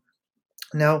Zoom.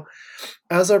 Now,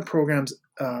 as our programs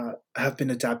have been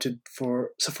adapted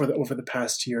over the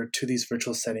past year to these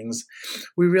virtual settings,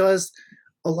 we realized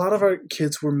a lot of our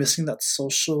kids were missing that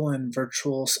social and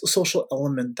virtual social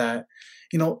element that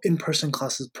in-person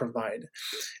classes provide.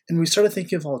 And we started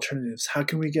thinking of alternatives. How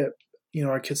can we get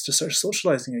our kids to start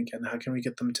socializing again? How can we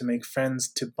get them to make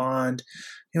friends, to bond,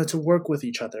 to work with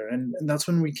each other? And that's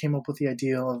when we came up with the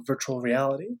idea of virtual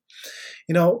reality.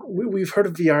 We've heard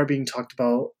of VR being talked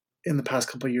about in the past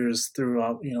couple of years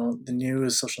throughout the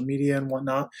news, social media, and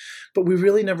whatnot, but we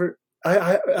really never.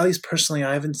 I at least personally,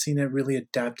 I haven't seen it really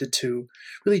adapted to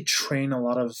really train a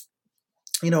lot of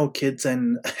kids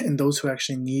and those who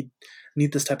actually need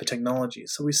this type of technology.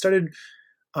 So we started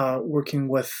working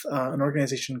with an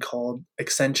organization called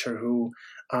Accenture, who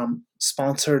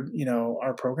sponsored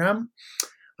our program.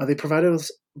 They provided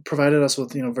us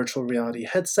with virtual reality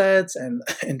headsets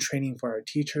and training for our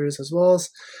teachers, as well as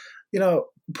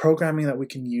programming that we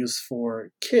can use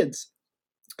for kids.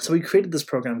 So we created this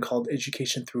program called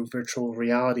Education Through Virtual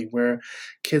Reality, where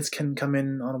kids can come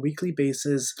in on a weekly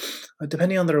basis,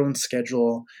 depending on their own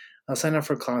schedule, sign up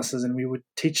for classes, and we would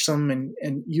teach them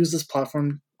and use this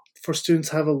platform for students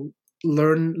to have a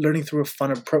learning through a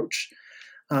fun approach.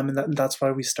 And that's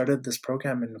why we started this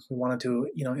program, and we wanted to,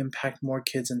 impact more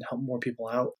kids and help more people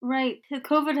out. Right.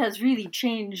 COVID has really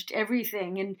changed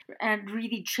everything and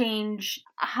really changed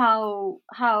how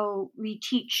we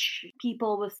teach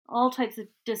people with all types of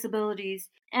disabilities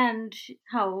and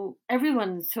how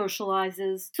everyone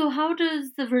socializes. So how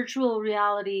does the virtual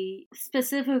reality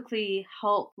specifically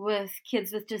help with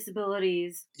kids with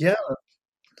disabilities? Yeah,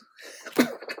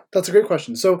 that's a great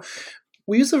question. So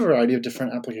we use a variety of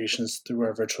different applications through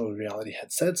our virtual reality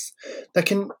headsets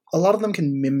that a lot of them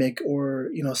can mimic or,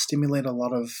 stimulate a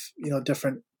lot of,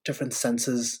 different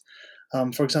senses.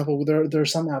 For example, there are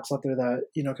some apps out there that,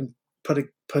 can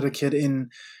put a kid in,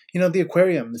 the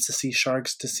aquarium to see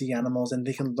sharks, to see animals, and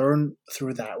they can learn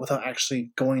through that without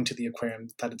actually going to the aquarium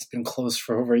that it's been closed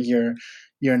for over a year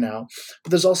now.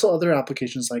 But there's also other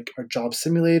applications like our job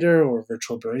simulator or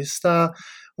virtual barista,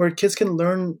 where kids can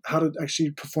learn how to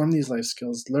actually perform these life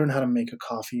skills, learn how to make a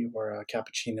coffee or a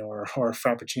cappuccino or a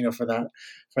frappuccino for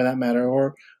that matter,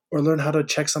 or learn how to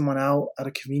check someone out at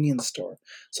a convenience store.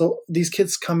 So these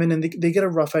kids come in and they get a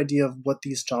rough idea of what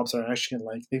these jobs are actually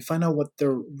like. They find out what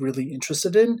they're really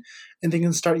interested in, and they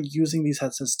can start using these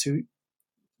headsets to,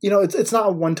 it's not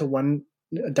a one-to-one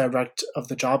direct of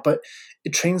the job, but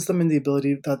it trains them in the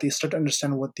ability that they start to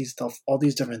understand what all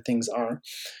these different things are.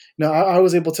 I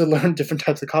was able to learn different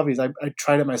types of coffees. I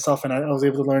tried it myself, and I was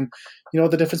able to learn,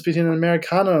 the difference between an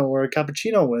Americano or a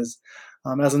cappuccino was.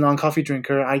 As a non-coffee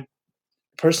drinker, I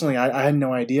had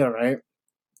no idea, right?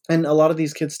 And a lot of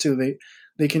these kids too,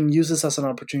 they can use this as an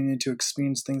opportunity to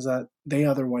experience things that they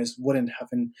otherwise wouldn't have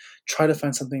and try to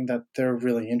find something that they're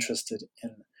really interested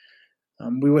in.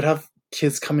 We would have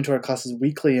kids come into our classes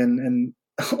weekly, and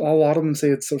a lot of them say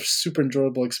it's a super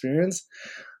enjoyable experience.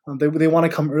 They want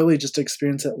to come early just to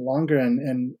experience it longer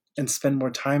and spend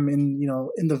more time in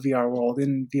the VR world,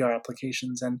 in VR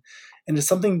applications, and it's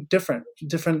something different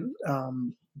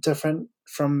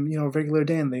from a regular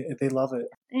day, and they love it.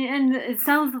 And it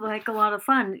sounds like a lot of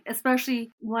fun,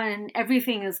 especially when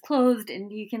everything is closed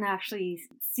and you can actually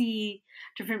see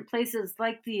different places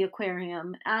like the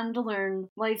aquarium and learn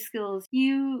life skills.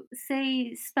 You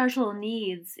say special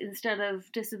needs instead of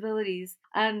disabilities,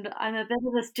 and I'm a bit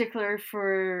of a stickler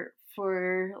for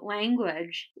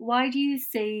language. Why do you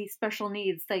say special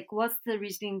needs? Like, what's the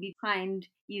reasoning behind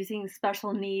using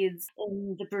special needs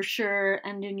in the brochure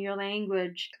and in your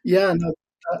language? Yeah, no,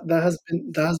 that has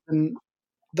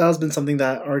been something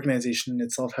that our organization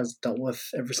itself has dealt with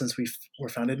ever since we were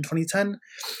founded in 2010,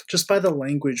 just by the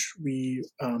language we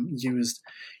used.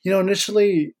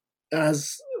 Initially,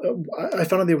 as I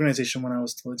founded the organization when I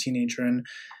was still a teenager, and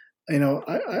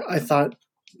I thought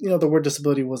the word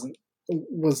disability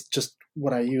was just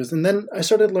what I used, and then I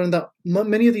started to learn that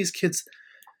many of these kids,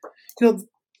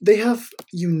 they have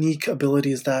unique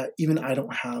abilities that even I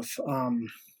don't have.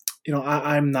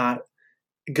 I'm not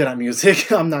good at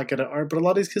music. I'm not good at art, but a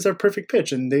lot of these kids are perfect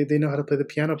pitch, and they know how to play the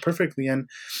piano perfectly. And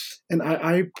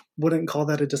I wouldn't call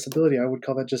that a disability. I would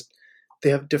call that just they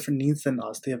have different needs than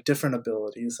us. They have different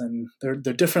abilities, and they're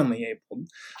differently abled.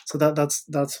 So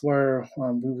that's where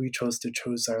we chose to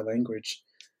choose our language.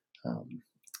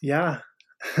 Yeah,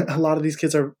 a lot of these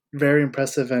kids are very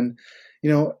impressive, and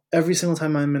every single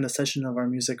time I'm in a session of our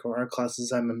music or art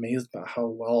classes, I'm amazed by how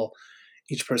well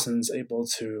each person's able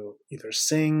to either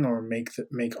sing or make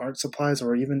art supplies,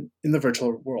 or even in the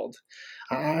virtual world.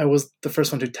 I was the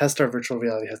first one to test our virtual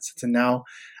reality headsets, and now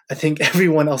I think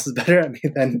everyone else is better at me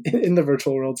than in the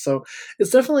virtual world. So it's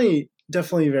definitely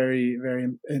very, very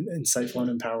insightful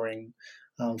and empowering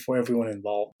for everyone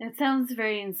involved. It sounds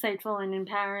very insightful and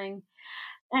empowering.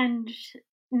 And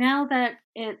now that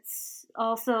it's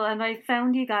also, and I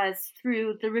found you guys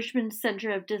through the Richmond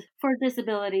Center for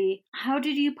Disability, how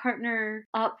did you partner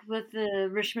up with the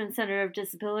Richmond Center of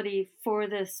Disability for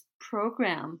this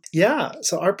program? Yeah,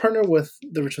 so our partner with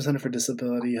the Richmond Center for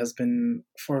Disability has been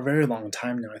for a very long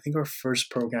time now. I think our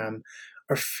first program,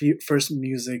 our first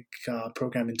music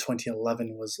program in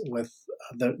 2011 was with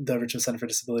the Richmond Center for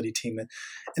Disability team,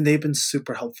 and they've been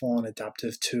super helpful and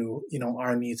adaptive to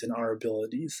our needs and our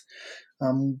abilities.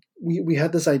 We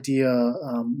had this idea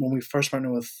when we first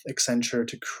partnered with Accenture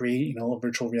to create a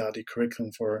virtual reality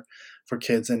curriculum for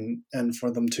kids and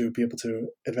for them to be able to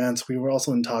advance. We were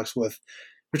also in talks with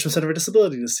Richmond Center for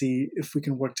Disability to see if we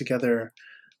can work together.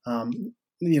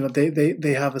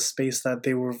 They have a space that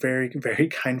they were very, very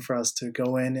kind for us to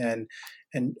go in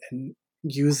and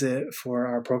use it for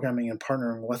our programming and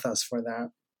partnering with us for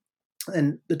that.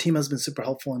 And the team has been super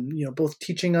helpful in both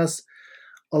teaching us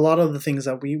a lot of the things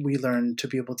that we learned to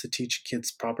be able to teach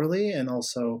kids properly, and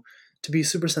also to be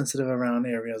super sensitive around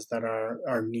areas that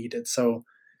are needed. So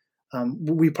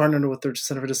we partnered with the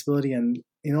Center for Disability, and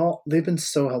they've been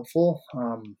so helpful.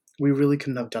 We really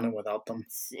couldn't have done it without them.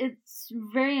 It's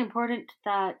very important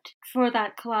that for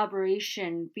that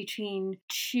collaboration between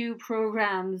two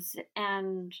programs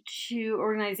and two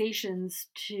organizations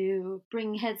to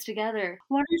bring heads together.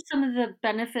 What are some of the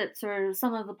benefits or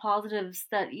some of the positives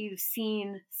that you've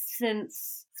seen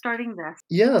since starting this?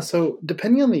 Yeah, so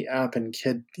depending on the app and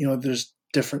kid, there's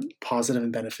different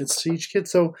positive benefits to each kid.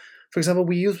 So, for example,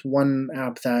 we use one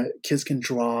app that kids can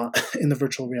draw in the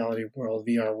virtual reality world,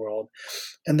 VR world,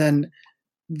 and then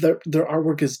their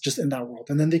artwork is just in that world,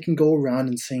 and then they can go around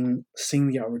and seeing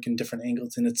the artwork in different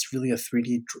angles, and it's really a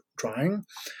 3D drawing.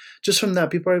 Just from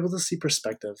that, people are able to see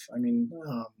perspective. I mean,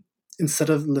 instead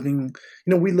of living,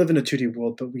 we live in a 2D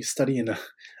world, but we study in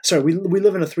we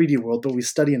live in a 3D world, but we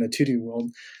study in a 2D world.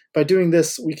 By doing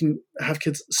this, we can have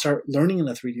kids start learning in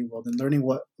a 3D world and learning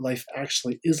what life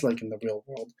actually is like in the real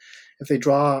world. If they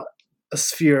draw a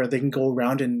sphere, they can go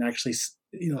around it and actually,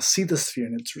 see the sphere,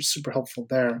 and it's super helpful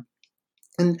there.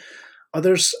 And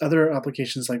other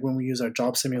applications, like when we use our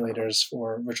job simulators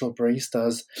for virtual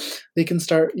baristas, they can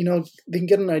start, they can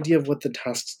get an idea of what the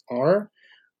tasks are,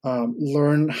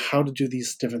 learn how to do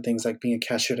these different things, like being a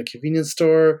cashier at a convenience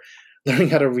store, learning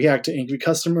how to react to angry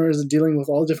customers, and dealing with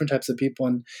all different types of people,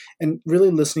 and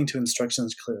really listening to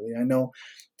instructions clearly. I know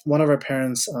one of our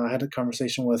parents I had a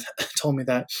conversation with told me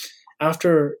that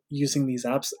after using these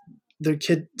apps, their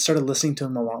kid started listening to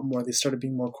them a lot more. They started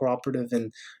being more cooperative in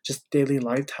just daily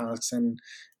life tasks,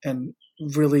 and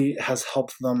really has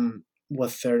helped them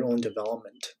with their own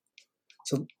development.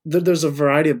 So there's a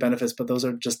variety of benefits, but those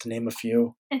are just to name a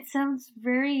few. It sounds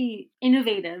very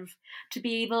innovative to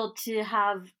be able to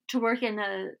work in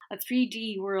a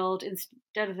 3D world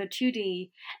instead of a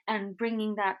 2D, and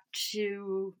bringing that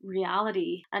to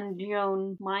reality and your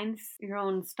own minds, your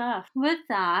own stuff. With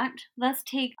that, let's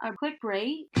take a quick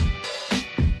break.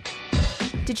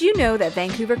 Did you know that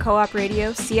Vancouver Co-op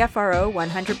Radio CFRO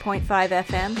 100.5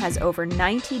 FM has over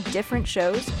 90 different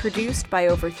shows produced by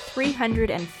over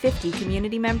 350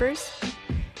 community members?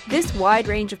 This wide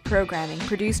range of programming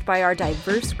produced by our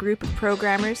diverse group of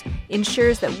programmers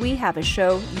ensures that we have a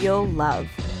show you'll love.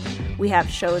 We have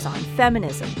shows on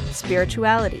feminism,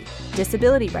 spirituality,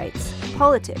 disability rights,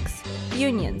 politics,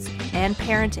 unions, and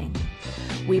parenting.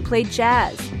 We play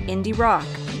jazz, indie rock,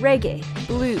 reggae,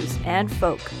 blues, and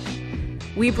folk.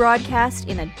 We broadcast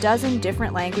in a dozen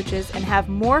different languages and have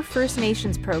more First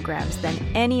Nations programs than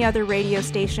any other radio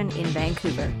station in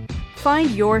Vancouver.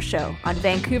 Find your show on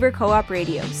Vancouver Co-op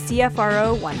Radio,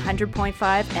 CFRO 100.5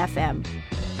 FM.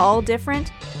 All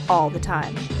different, all the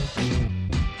time.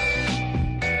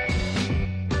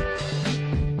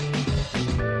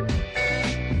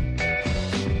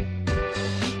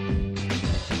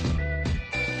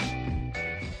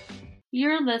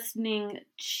 You're listening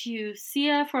to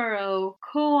CFRO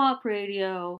Co-op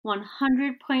Radio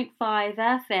 100.5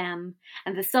 FM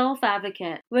and The Self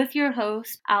Advocate with your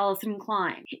host, Alison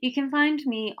Klein. You can find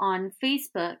me on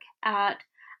Facebook at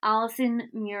Alison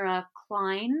Mira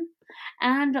Klein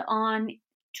and on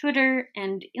Twitter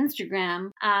and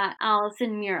Instagram at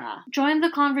Alison Mira. Join the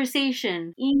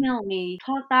conversation. Email me.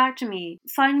 Talk back to me.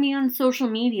 Find me on social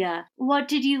media. What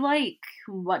did you like?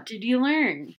 What did you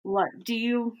learn? What do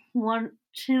you want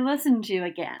to listen to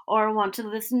again or want to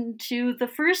listen to the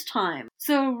first time?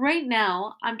 So right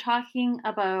now I'm talking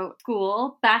about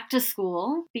school, back to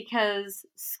school, because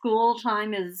school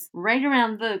time is right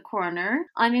around the corner.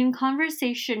 I'm in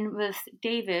conversation with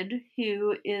David,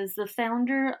 who is the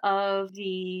founder of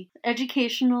the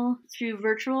Educational Through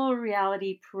Virtual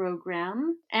Reality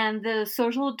program and the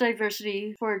Social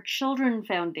Diversity for Children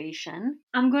Foundation.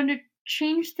 I'm going to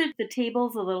change the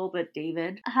tables a little bit,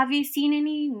 David. Have you seen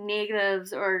any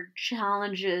negatives or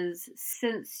challenges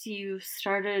since you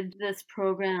started this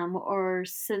program or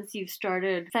since you've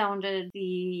founded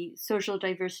the Social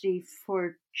Diversity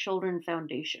for Children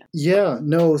Foundation? Yeah,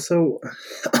 no. So,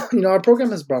 our program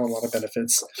has brought a lot of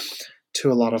benefits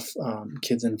to a lot of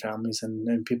kids and families,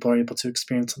 and people are able to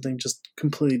experience something just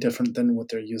completely different than what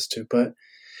they're used to. But,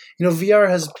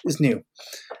 VR is new.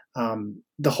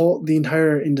 The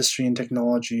entire industry and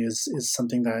technology is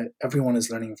something that everyone is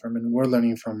learning from, and we're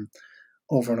learning from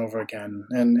over and over again.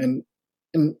 And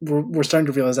we're starting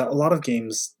to realize that a lot of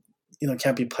games,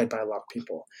 can't be played by a lot of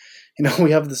people.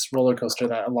 We have this roller coaster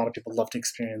that a lot of people love to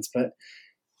experience, but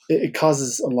it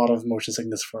causes a lot of motion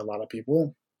sickness for a lot of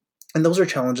people. And those are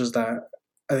challenges that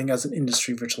I think as an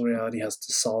industry, virtual reality has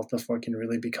to solve before it can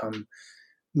really become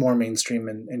more mainstream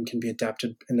and can be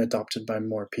adapted and adopted by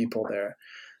more people there.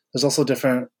 There's also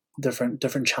different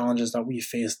challenges that we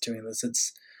face doing this.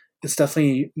 It's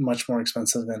definitely much more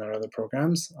expensive than our other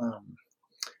programs.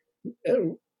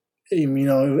 It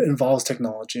involves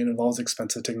technology. It involves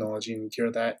expensive technology and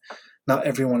gear that not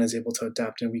everyone is able to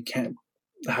adapt, and we can't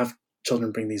have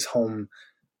children bring these home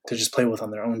to just play with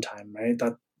on their own time, right?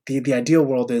 That the ideal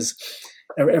world is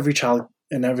every child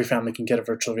and every family can get a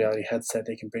virtual reality headset.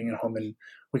 They can bring it home, and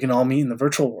we can all meet in the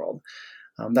virtual world.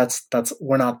 That's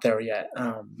we're not there yet.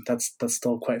 That's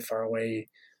still quite far away,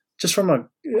 just from a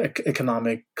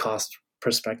economic cost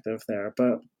perspective there.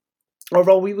 But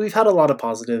overall, we've had a lot of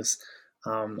positives,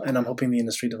 and I'm hoping the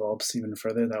industry develops even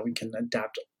further, that we can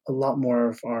adapt a lot more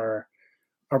of our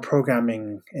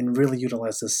programming and really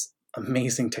utilize this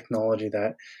amazing technology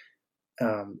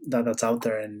that's out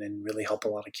there and really help a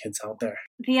lot of kids out there.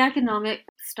 The economic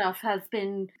stuff has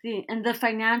been, and the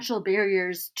financial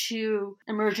barriers to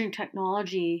emerging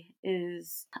technology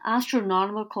is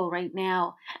astronomical right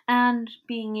now. And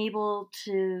being able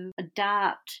to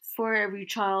adapt for every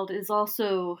child is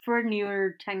also, for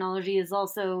newer technology, is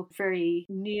also very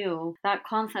new. That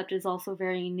concept is also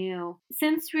very new.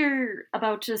 Since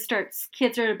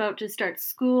kids are about to start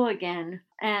school again,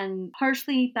 and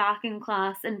partially back in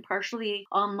class and partially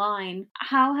online,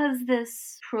 how has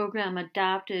this program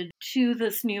adapted to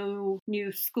this new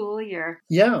school year?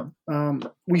 Yeah,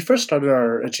 we first started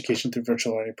our Education Through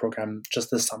Virtual Reality program just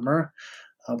this summer.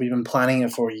 We've been planning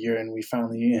it for a year, and we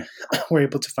finally were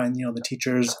able to find the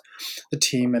teachers, the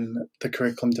team, and the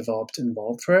curriculum developed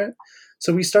involved for it.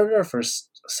 So we started our first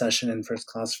session in first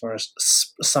class for our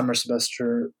summer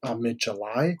semester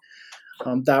mid-July.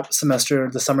 That semester,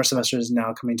 the summer semester, is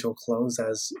now coming to a close.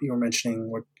 As you were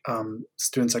mentioning,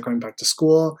 students are going back to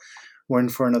school. We're in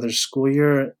for another school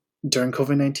year during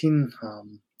COVID-19.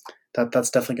 That's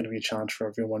definitely going to be a challenge for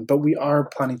everyone. But we are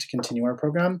planning to continue our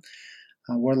program.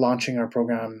 We're launching our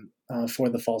program for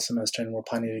the fall semester, and we're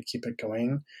planning to keep it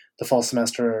going. The fall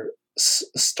semester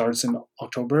starts in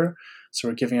October, So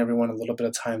we're giving everyone a little bit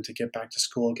of time to get back to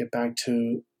school, get back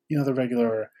to,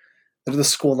 the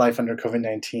school life under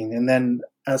COVID-19. And then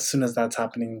as soon as that's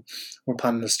happening, we're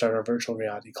planning to start our virtual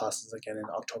reality classes again in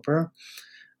October.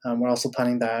 We're also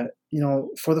planning that,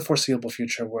 for the foreseeable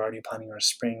future, we're already planning our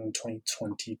spring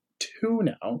 2022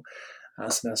 now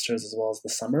semesters as well as the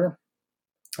summer.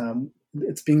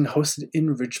 It's being hosted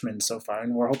in Richmond so far,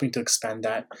 and we're hoping to expand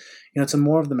that, to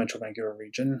more of the Metro Vancouver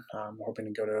region. We're hoping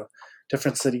to go to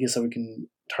different cities so we can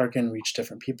target and reach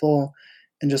different people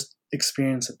and just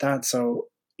experience that. So,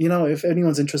 if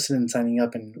anyone's interested in signing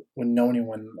up and would know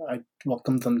anyone, I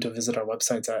welcome them to visit our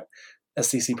websites at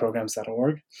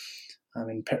sdcprograms.org.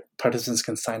 And participants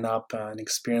can sign up and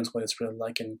experience what it's really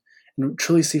like and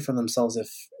truly see for themselves if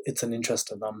it's an interest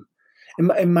to them.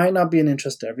 It might not be an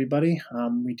interest to everybody.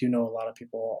 We do know a lot of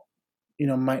people,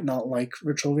 might not like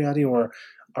virtual reality or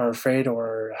are afraid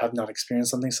or have not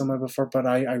experienced something similar before, but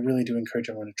I really do encourage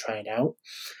everyone to try it out.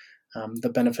 The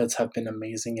benefits have been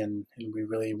amazing, and we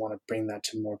really want to bring that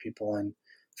to more people and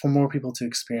for more people to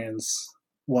experience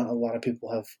what a lot of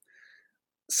people have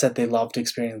said they loved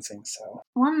experiencing. So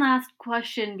one last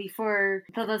question before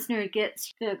the listener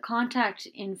gets the contact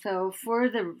info for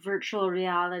the virtual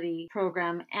reality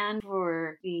program and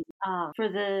for the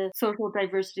Social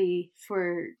Diversity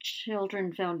for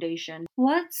Children Foundation.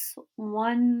 What's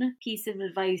one piece of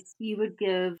advice you would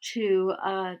give to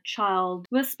a child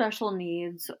with special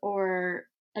needs or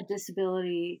a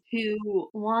disability who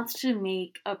wants to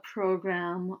make a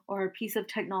program or a piece of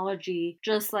technology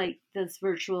just like this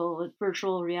virtual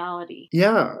reality?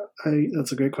 Yeah,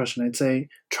 that's a great question. I'd say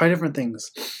try different things.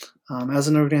 As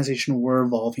an organization, we're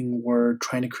evolving. We're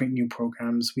trying to create new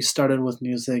programs. We started with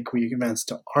music. We advanced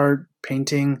to art,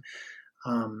 painting.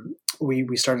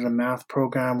 We started a math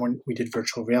program when we did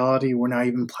virtual reality. We're now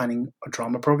even planning a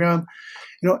drama program.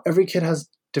 Every kid has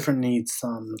different needs.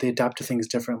 They adapt to things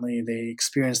differently. They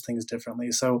experience things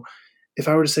differently. So if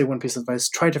I were to say one piece of advice,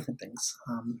 try different things.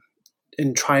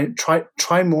 And try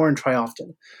more and try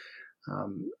often.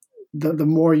 The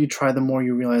more you try, the more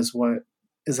you realize what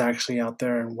is actually out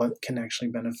there and what can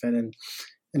actually benefit. And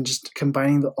just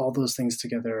combining all those things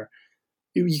together,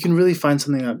 you can really find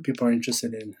something that people are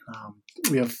interested in.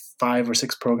 We have 5 or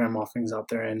 6 program offerings out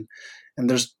there, and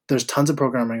there's tons of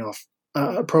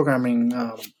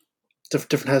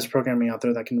different types of programming out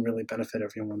there that can really benefit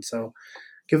everyone. So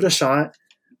give it a shot.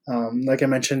 Like I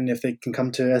mentioned, if they can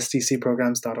come to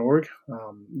sdcprograms.org,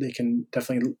 they can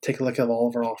definitely take a look at all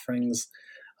of our offerings,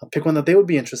 pick one that they would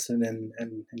be interested in,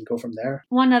 and go from there.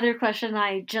 One other question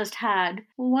I just had.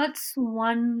 What's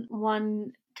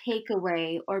one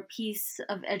takeaway or piece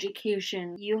of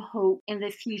education you hope in the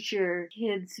future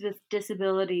kids with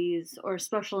disabilities or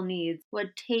special needs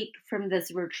would take from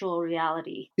this virtual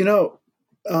reality?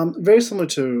 Very similar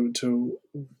to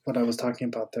what I was talking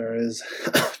about there is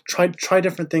try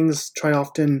different things, try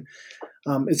often.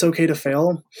 It's okay to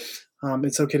fail.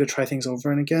 It's okay to try things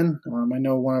over and again. I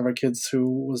know one of our kids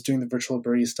who was doing the virtual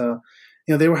barista,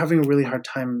 they were having a really hard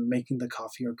time making the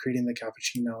coffee or creating the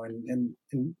cappuccino and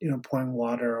pouring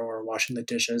water or washing the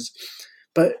dishes.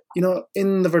 But,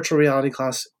 in the virtual reality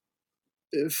class,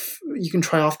 if you can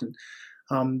try often.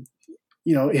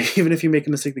 Even if you make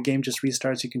a mistake, the game just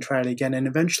restarts, you can try it again. And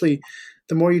eventually,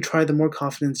 the more you try, the more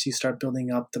confidence you start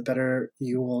building up, the better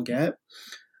you will get.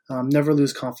 Never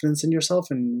lose confidence in yourself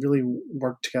and really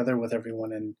work together with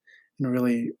everyone and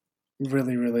really,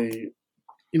 really, really,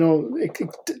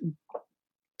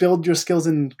 build your skills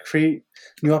and create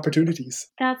new opportunities.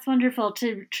 That's wonderful,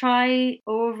 to try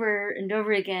over and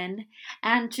over again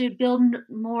and to build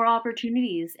more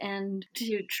opportunities and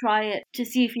to try it to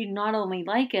see if you not only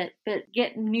like it, but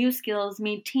get new skills,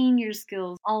 maintain your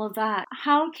skills, all of that.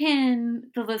 How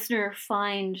can the listener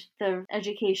find the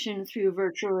Education Through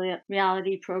Virtual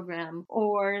Reality program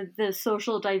or the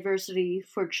Social Diversity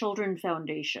for Children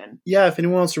Foundation? Yeah, if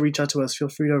anyone wants to reach out to us, feel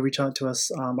free to reach out to us.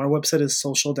 Our website is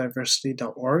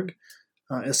socialdiversity.org.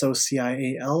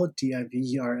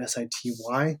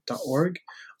 socialdiversity.org,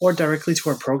 or directly to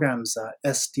our programs at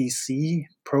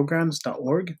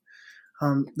sdcprograms.org.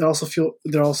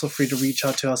 They're also free to reach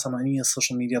out to us on any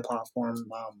social media platform.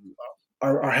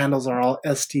 Our handles are all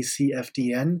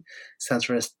SDCFDN, stands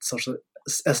for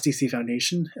SDC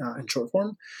Foundation in short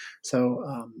form. So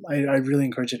I really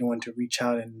encourage anyone to reach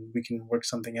out and we can work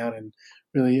something out and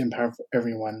really empower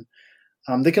everyone.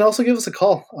 They can also give us a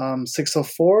call,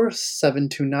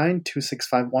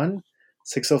 604-729-2651,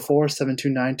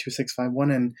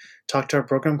 604-729-2651, and talk to our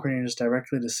program coordinators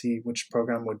directly to see which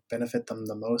program would benefit them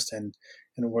the most and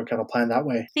work out a plan that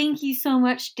way. Thank you so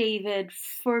much, David,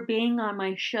 for being on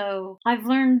my show. I've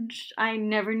learned I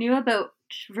never knew about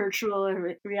virtual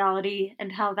reality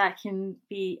and how that can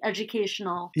be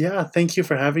educational. Yeah, thank you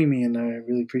for having me, and I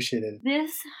really appreciate it.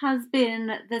 This has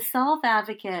been The Self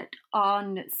Advocate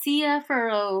on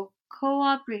CFRO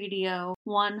Co-op Radio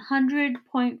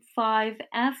 100.5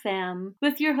 FM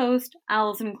with your host,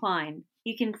 Allison Klein.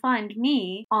 You can find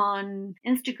me on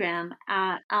Instagram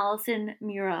at Allison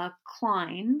Mira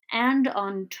Klein and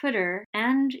on Twitter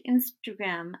and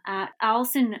Instagram at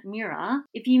Allison Mira.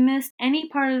 If you missed any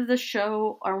part of the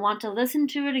show or want to listen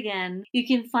to it again, you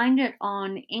can find it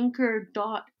on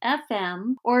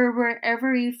anchor.fm or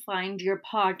wherever you find your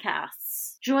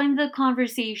podcasts. Join the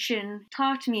conversation.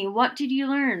 Talk to me. What did you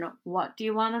learn? What do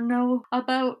you want to know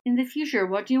about in the future?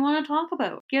 What do you want to talk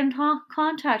about? Get in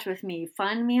contact with me.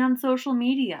 Find me on social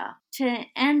media. To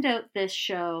end out this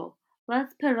show,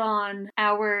 let's put on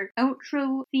our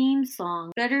outro theme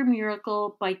song, Better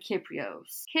Miracle by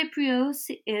Kyprios.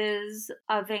 Kyprios is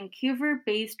a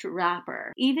Vancouver-based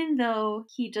rapper. Even though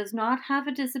he does not have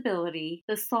a disability,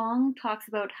 the song talks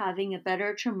about having a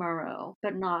better tomorrow,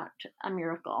 but not a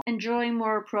miracle. Enjoy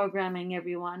more programming,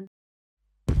 everyone.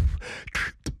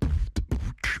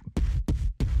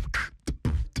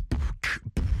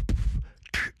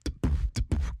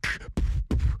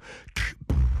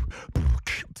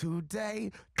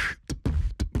 Today,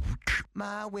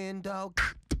 my window,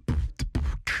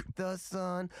 the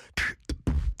sun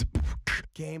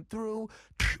came through.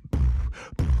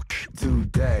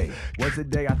 Today was the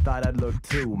day I thought I'd look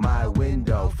to my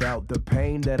window, felt the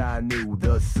pain that I knew.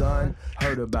 The sun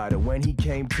heard about it when he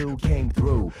came through.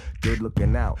 Good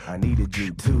looking out, I needed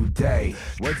you. Today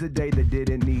was the day that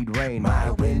didn't need rain. My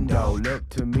window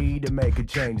looked to me to make a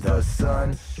change. The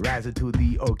sun rising to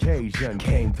the occasion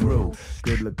came through.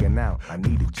 Good looking out, I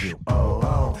needed you. Oh,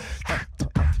 oh, oh,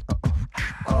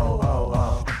 oh,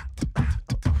 oh,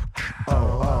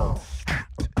 oh, oh.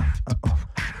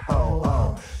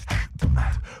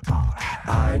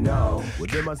 I know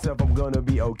within myself I'm gonna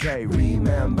be okay.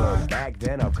 Remember, back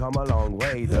then I've come a long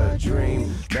way. The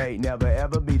dream may never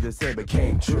ever be the same, but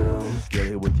came true. Still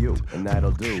here with you, and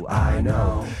that'll do. I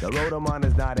know the road I'm on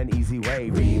is not an easy way.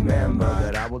 Remember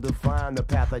that I will define the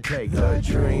path I take. The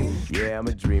dream, yeah, I'm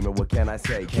a dreamer. What can I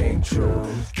say? Came true.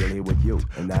 Still here with you,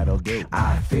 and that'll do.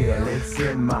 I feel it's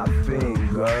in my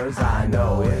fingers. I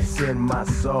know it's in my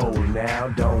soul now.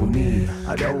 I don't need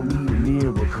a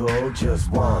miracle.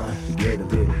 Just want to get a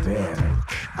little better.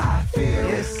 I feel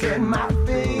it's in my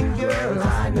fingers.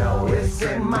 I know it's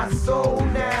in my soul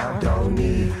now. I don't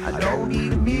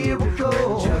need a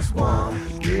miracle. Just want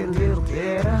to get a little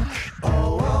better.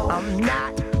 Oh, oh. I'm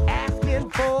not asking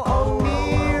for a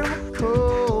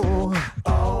miracle.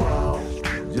 Oh, oh.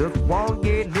 Just want to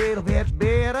get a little bit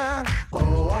better. Oh,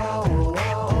 oh, oh,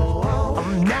 oh, oh.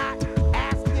 I'm not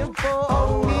asking for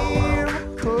a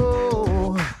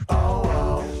miracle. Oh,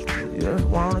 oh. Just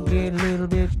want to get a little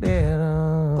bit better.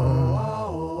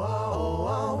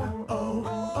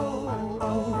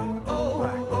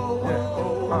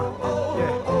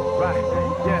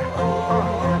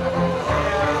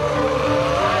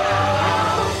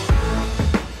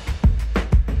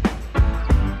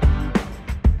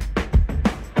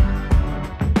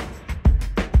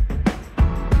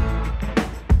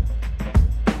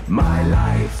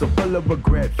 So full of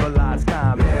regret for lost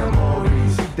time.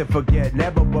 Memories to forget,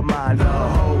 never remind.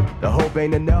 The hope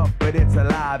ain't enough, but it's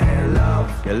alive. And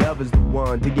your love is the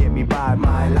one to get me by.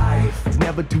 My life, it's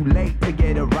never too late to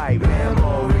get it right.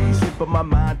 Memories slip on my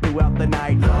mind throughout the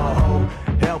night. The hope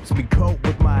helps me cope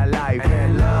with my life.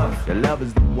 And your love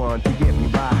is the one to get me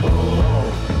by.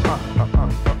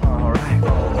 Alright.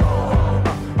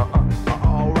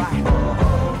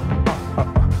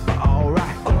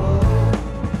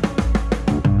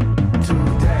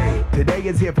 Today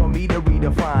is here for me to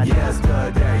redefine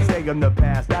yesterday. Stay in the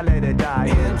past, I let it die.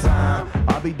 In time,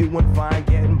 I'll be doing fine,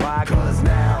 getting by. Cause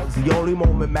now's the only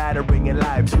moment mattering in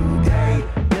life. Today,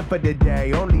 live for the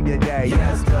day, only the day.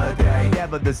 Yesterday,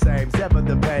 never the same, sever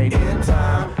the pain. In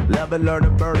time, love and learn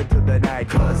and burn it to the night.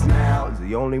 Cause now's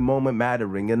the only moment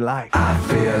mattering in life. I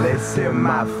feel it's in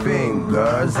my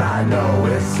fingers. I know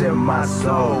it's in my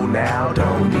soul now. I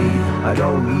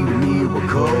don't need a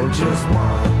miracle. Just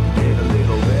want to get a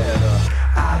little better.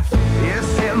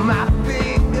 It's in my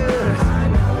fingers,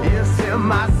 it's in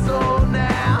my soul.